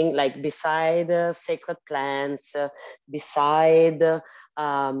saying, like, beside sacred plants, beside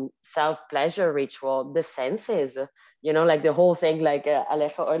self-pleasure ritual, the senses, like the whole thing, like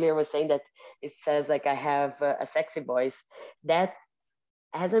Alejo earlier was saying that it says like I have a sexy voice. That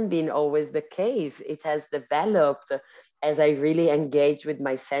hasn't been always the case. It has developed as I really engage with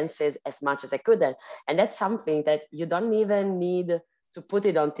my senses as much as I could. And that's something that you don't even need to put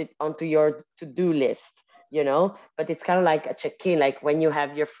it onto your to-do list, but it's kind of like a check-in, like when you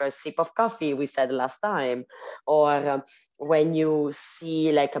have your first sip of coffee, we said last time, or when you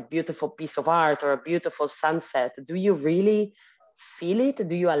see like a beautiful piece of art or a beautiful sunset. Do you really feel it?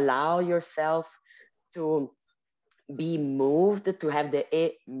 Do you allow yourself to be moved, to have the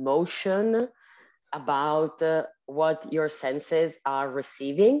emotion about what your senses are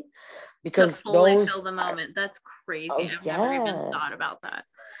receiving? To Because fully those feel the moment. That's crazy. oh I've never even yeah, thought about that.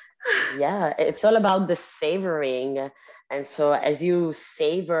 yeah, it's all about the savoring. And so as you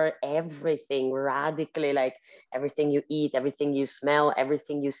savor everything radically, like everything you eat, everything you smell,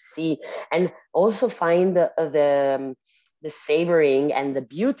 everything you see, and also find the savoring and the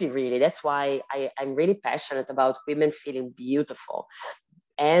beauty, really. That's why I'm really passionate about women feeling beautiful,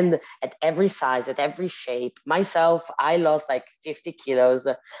 and at every size, at every shape. Myself, I lost like 50 kilos.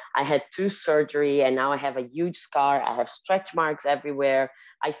 I had 2 surgery, and now I have a huge scar. I have stretch marks everywhere.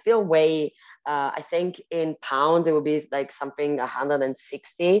 I still weigh, I think in pounds, it would be like something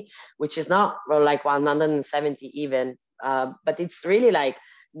 160, which is not, well, like 170 even. But it's really like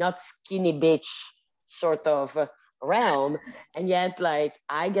not skinny bitch sort of realm. And yet, like,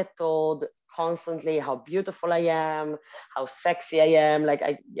 I get told constantly how beautiful I am, how sexy I am. Like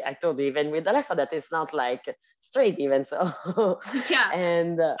I told you, even with Alejo, that it's not like straight even. So, Yeah.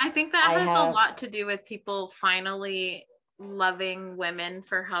 and I think that I has a have, lot to do with people finally loving women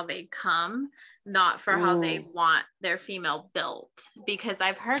for how they come, not for how they want their female built. Because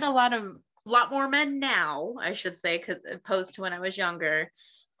I've heard a lot more men now, I should say, because opposed to when I was younger,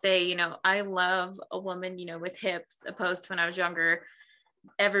 say, I love a woman, with hips, opposed to when I was younger.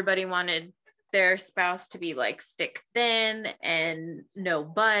 Everybody wanted their spouse to be like stick thin and no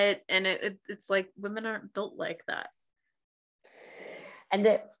butt. And it's like women aren't built like that. and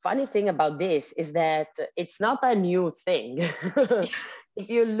the funny thing about this is that it's not a new thing. If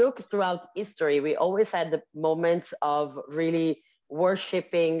you look throughout history, we always had the moments of really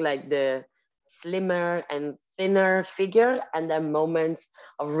worshiping like the slimmer and thinner figure, and then moments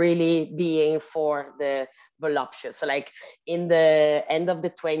of really being for the voluptuous. So like in the end of the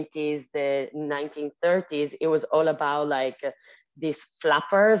 20s, the 1930s, it was all about like these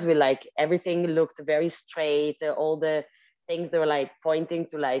flappers with like everything looked very straight, all the things they were like pointing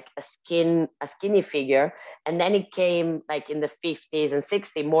to like a skinny figure. And then it came like in the 50s and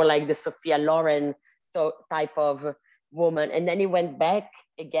 60s, more like the Sophia Loren type of woman. And then it went back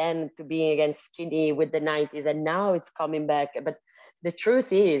again to being again skinny with the 90s, and now it's coming back. But the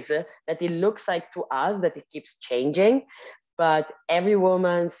truth is that it looks like to us that it keeps changing, but every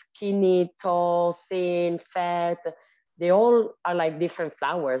woman, skinny, tall, thin, fat, they all are like different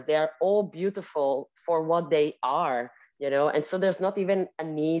flowers. They are all beautiful for what they are, and so there's not even a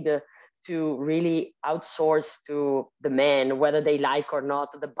need to really outsource to the men, whether they like or not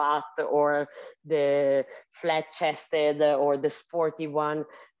the butt or the flat chested or the sporty one.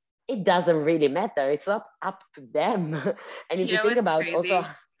 It doesn't really matter. It's not up to them. And if you think It's about crazy. also,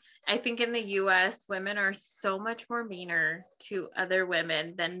 I think in the US, women are so much more meaner to other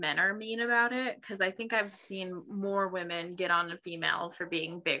women than men are mean about it. Because I think I've seen more women get on a female for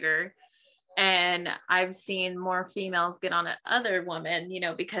being bigger And I've seen more females get on other women, you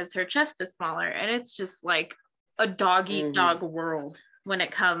know, because her chest is smaller. And it's just like a dog eat dog world when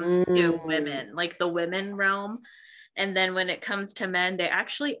it comes to women, like the women realm. And then when it comes to men, they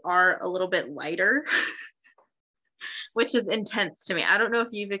actually are a little bit lighter, which is intense to me. I don't know if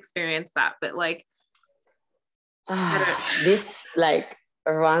you've experienced that, but like, this like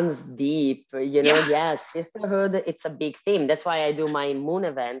runs deep, you know. Yeah, sisterhood, it's a big theme. That's why I do my moon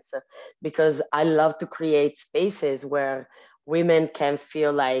events, because I love to create spaces where women can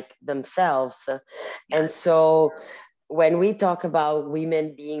feel like themselves. And so when we talk about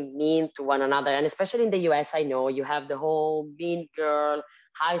women being mean to one another, and especially in the US, I know you have the whole mean girl,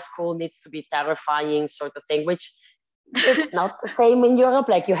 high school needs to be terrifying sort of thing, which it's not the same in Europe.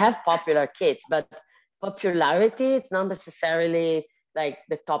 Like you have popular kids, but popularity, it's not necessarily like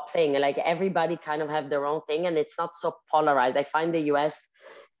the top thing. Like everybody kind of have their own thing, and it's not so polarized. I find the US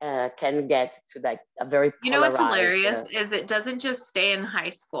can get to like a very polarized. You know what's hilarious is it doesn't just stay in high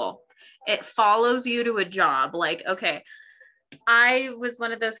school. It follows you to a job. Like, okay, I was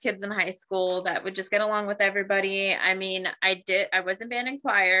one of those kids in high school that would just get along with everybody. I mean, I wasn't band in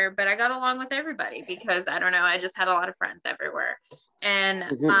choir, but I got along with everybody because I don't know, I just had a lot of friends everywhere. And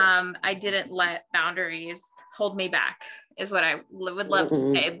I didn't let boundaries hold me back, is what I would love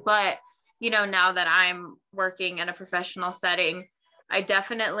to say. But, you know, now that I'm working in a professional setting, I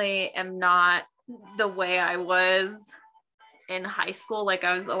definitely am not the way I was in high school. Like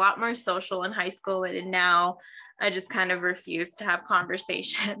I was a lot more social in high school, and now I just kind of refuse to have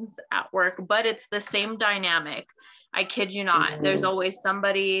conversations at work, but it's the same dynamic. I kid you not. There's always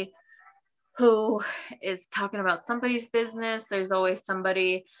somebody who is talking about somebody's business. There's always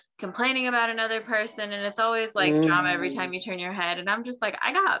somebody complaining about another person. And it's always like drama every time you turn your head. And I'm just like,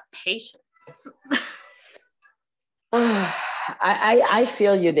 I got patience. I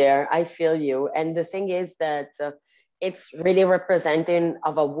feel you there. I feel you. And the thing is that it's really representing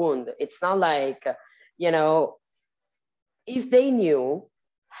of a wound. It's not like, you know, if they knew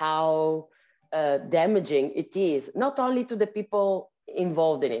how damaging it is, not only to the people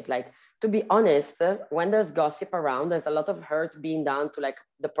involved in it, like to be honest, when there's gossip around, there's a lot of hurt being done to like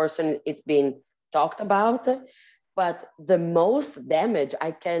the person it's being talked about. But the most damage,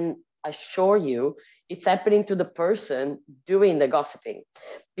 I can assure you, it's happening to the person doing the gossiping,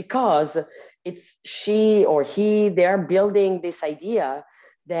 because it's she or he, they're building this idea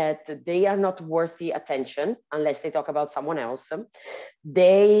that they are not worthy attention unless they talk about someone else.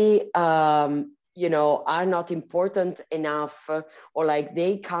 They, you know, are not important enough, or like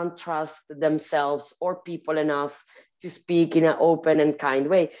they can't trust themselves or people enough to speak in an open and kind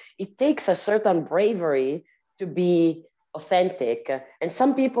way. It takes a certain bravery to be authentic. And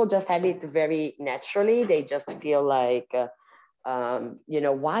some people just have it very naturally. They just feel like, you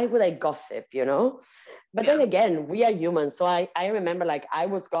know, why would I gossip, you know? But then again, we are humans. So I remember like I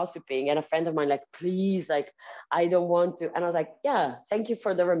was gossiping and a friend of mine like, please, like, I don't want to. And I was like, yeah, thank you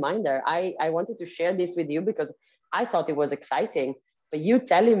for the reminder. I wanted to share this with you because I thought it was exciting. But you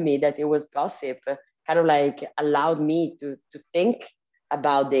telling me that it was gossip kind of like allowed me to think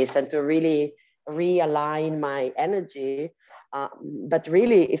about this and to really realign my energy. But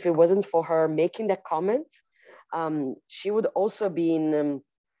really, if it wasn't for her making that comment, she would also be in, and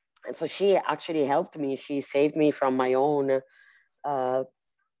so she actually helped me. She saved me from my own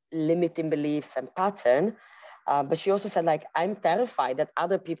limiting beliefs and pattern. But she also said, like, I'm terrified that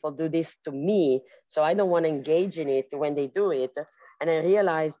other people do this to me, so I don't want to engage in it when they do it. And I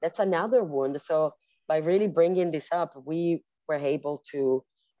realized that's another wound. So by really bringing this up, we were able to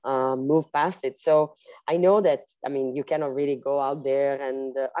move past it. So I know that, I mean, you cannot really go out there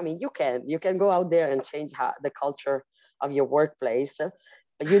and, I mean, you can go out there and change the culture of your workplace,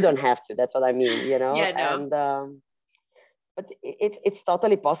 but you don't have to. That's what I mean, you know? Yeah, no. And, but it's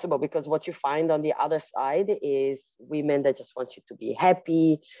totally possible, because what you find on the other side is women that just want you to be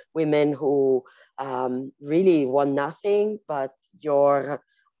happy, women who really want nothing but your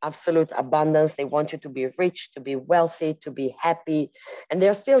absolute abundance. They want you to be rich, to be wealthy, to be happy. And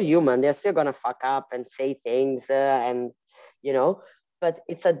they're still human. They're still going to fuck up and say things and, you know, but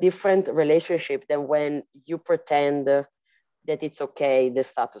it's a different relationship than when you pretend that it's okay, the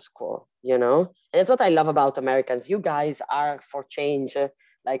status quo, you know? And that's what I love about Americans. You guys are for change,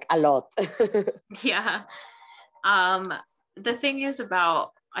 like a lot. Yeah. The thing is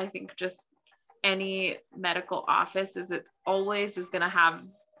about, I think, just any medical office is it always is going to have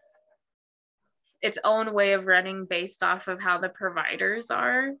its own way of running based off of how the providers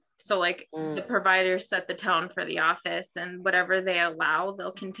are. So like the providers set the tone for the office, and whatever they allow,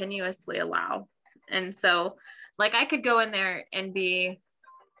 they'll continuously allow. And so like I could go in there and be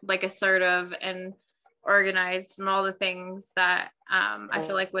like assertive and organized and all the things that I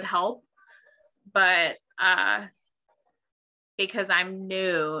feel like would help. But because I'm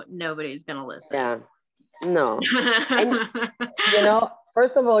new, nobody's gonna listen. Yeah, no. And you know,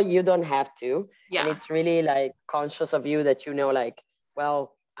 first of all, you don't have to. Yeah. And it's really like conscious of you that you know, like,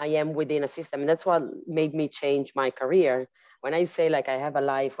 well, I am within a system. And that's what made me change my career. When I say like I have a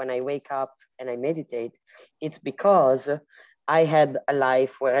life when I wake up and I meditate, it's because I had a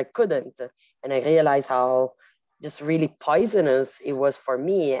life where I couldn't. And I realized how just really poisonous it was for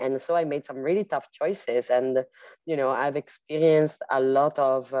me. And so I made some really tough choices. And, you know, I've experienced a lot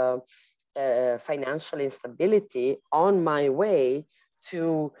of financial instability on my way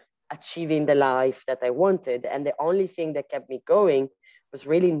to achieving the life that I wanted. And the only thing that kept me going was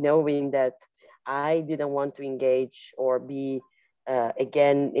really knowing that I didn't want to engage or be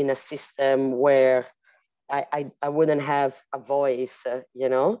again in a system where I wouldn't have a voice, you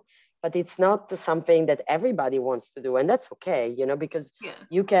know. But it's not something that everybody wants to do, and that's okay, you know, because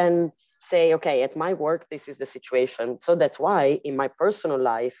you can say, okay, at my work, this is the situation. So that's why in my personal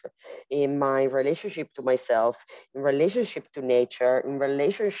life, in my relationship to myself, in relationship to nature, in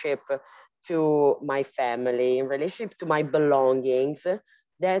relationship to my family, in relationship to my belongings,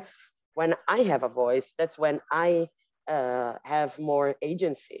 that's when I have a voice. That's when I have more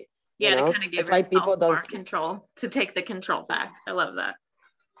agency. Yeah, you know? To kind of give yourself more control, to take the control back. I love that.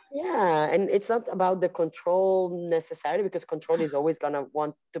 Yeah, and it's not about the control necessarily, because control is always gonna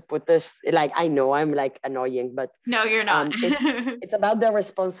want to put this, like, I know I'm like annoying, but no, you're not. It's about the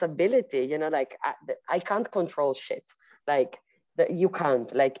responsibility, you know, like I can't control shit. Like you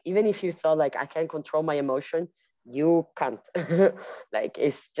can't, like, even if you thought like I can control my emotion, you can't. Like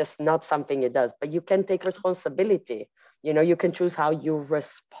it's just not something it does, but you can take responsibility. You know, you can choose how you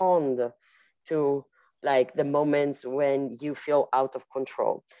respond to like the moments when you feel out of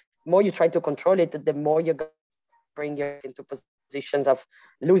control. The more you try to control it, the more you're going to bring you into positions of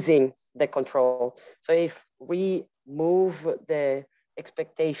losing the control. So if we move the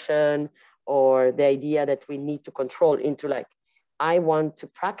expectation or the idea that we need to control into like, I want to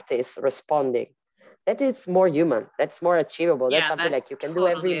practice responding, that is more human. That's more achievable. That's something like you can do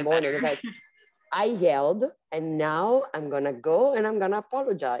every morning. It's like, I yelled and now I'm going to go and I'm going to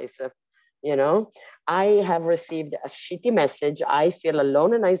apologize. You know, I have received a shitty message. I feel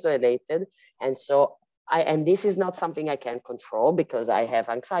alone and isolated. And so and this is not something I can control because I have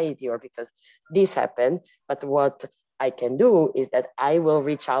anxiety or because this happened. But what I can do is that I will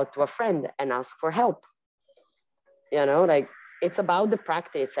reach out to a friend and ask for help. You know, like it's about the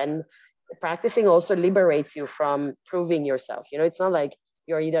practice, and practicing also liberates you from proving yourself. You know, it's not like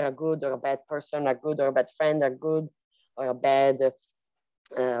you're either a good or a bad person, a good or a bad friend, a good or a bad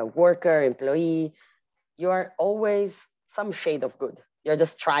worker, employee. You are always some shade of good. You're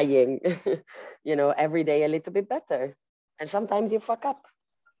just trying, you know, every day a little bit better. And sometimes you fuck up.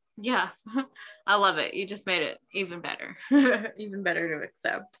 Yeah, I love it. You just made it even better, even better to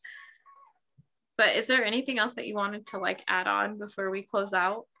accept. But is there anything else that you wanted to like add on before we close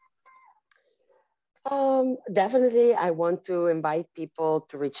out? Definitely, I want to invite people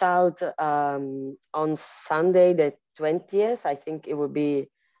to reach out on Sunday, the 20th. I think it will be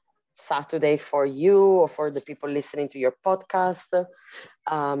Saturday for you or for the people listening to your podcast.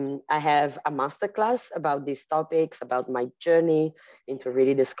 I have a masterclass about these topics, about my journey into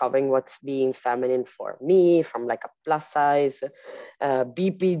really discovering what's being feminine for me, from like a plus size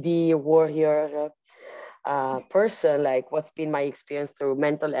BPD warrior person, like what's been my experience through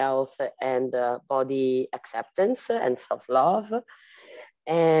mental health and body acceptance and self-love.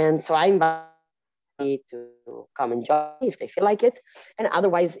 And so I invite you to come and join if they feel like it. And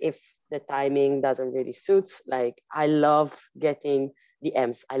otherwise, if the timing doesn't really suit, like I love getting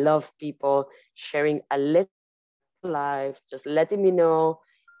DMs. I love people sharing a little life, just letting me know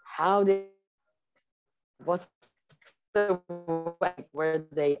how they, what's the where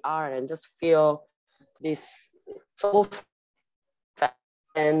they are, and just feel this soul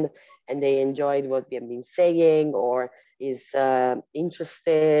and they enjoyed what we have been saying, or is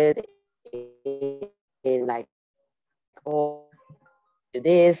interested in like, oh,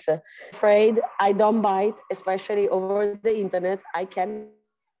 this. Afraid I don't bite, especially over the internet. I can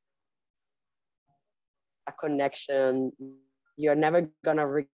a connection. You're never gonna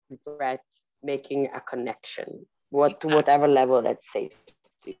regret making a connection, to whatever level that's safe.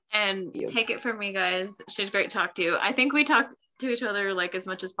 And take it from me, guys. She's great to talk to. I think we talk to each other like as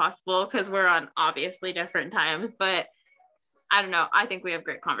much as possible because we're on obviously different times, but I don't know. I think we have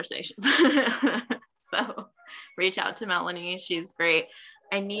great conversations. So reach out to Melanie. She's great.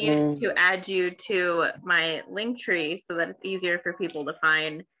 I need to add you to my link tree so that it's easier for people to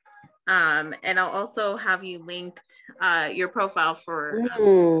find. And I'll also have you linked, your profile for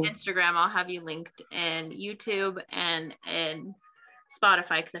Instagram. I'll have you linked in YouTube and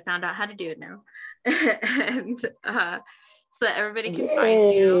Spotify, because I found out how to do it now. And so that everybody can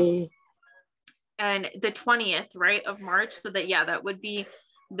find you. And the 20th, right, of March. So that, yeah, that would be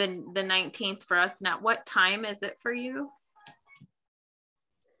the 19th for us. Now, what time is it for you?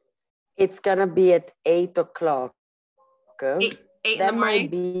 It's gonna be at 8 o'clock. 8 in that the morning?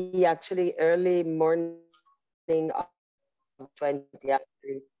 Might be actually early morning of 20.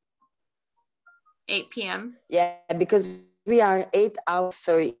 8 p.m. Yeah, because we are 8 hours,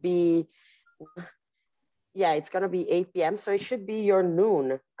 so it's gonna be 8 p.m. So it should be your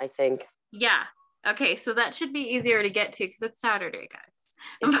noon, I think. Yeah. Okay, so that should be easier to get to because it's Saturday, guys.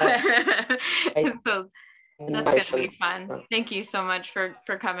 So that's gonna be fun. Thank you so much for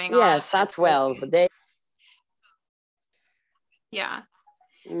coming on. Yes, at 12. Yeah.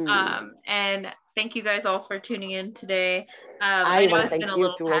 And thank you guys all for tuning in today. I want to thank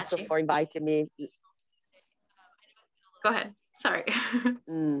you too also for inviting me. Go ahead. Sorry.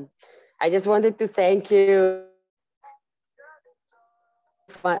 I just wanted to thank you.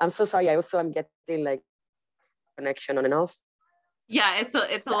 I'm so sorry. I also am getting like connection on and off. Yeah, it's a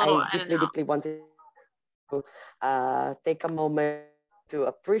little. I deeply wanted to take a moment to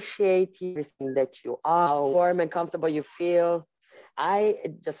appreciate everything that you are, how warm and comfortable you feel. I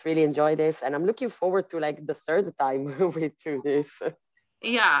just really enjoy this, and I'm looking forward to like the third time we do this.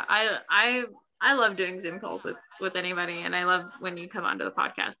 Yeah, I love doing Zoom calls with anybody, and I love when you come onto the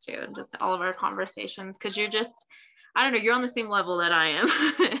podcast too, and just all of our conversations, because you're just, I don't know, you're on the same level that I am,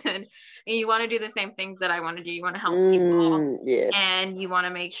 and you want to do the same things that I want to do. You want to help people, yes. And you want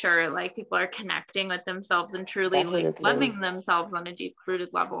to make sure like people are connecting with themselves and truly like loving themselves on a deep rooted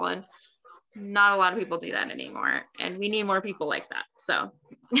level, and not a lot of people do that anymore, and we need more people like that. So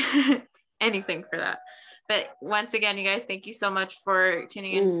anything for that. But once again, you guys, thank you so much for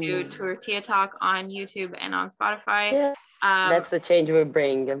tuning into Tortilla Talk on YouTube and on Spotify. Yeah. That's the change we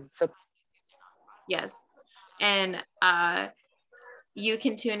bring. So yes. And you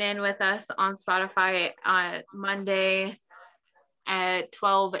can tune in with us on Spotify on Monday at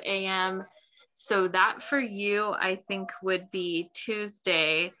 12 a.m. So that for you, I think would be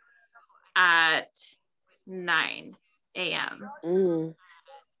Tuesday at 9 a.m.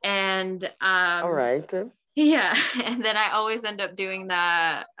 And all right. Yeah, and then I always end up doing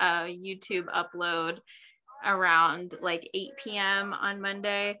the YouTube upload around like 8 p.m. on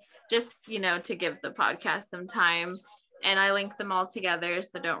Monday, just, to give the podcast some time. And I link them all together,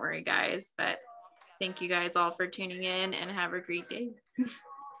 so don't worry, guys. But thank you guys all for tuning in, and have a great day.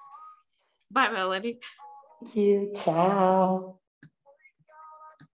 Bye, Melody. Thank you. Ciao.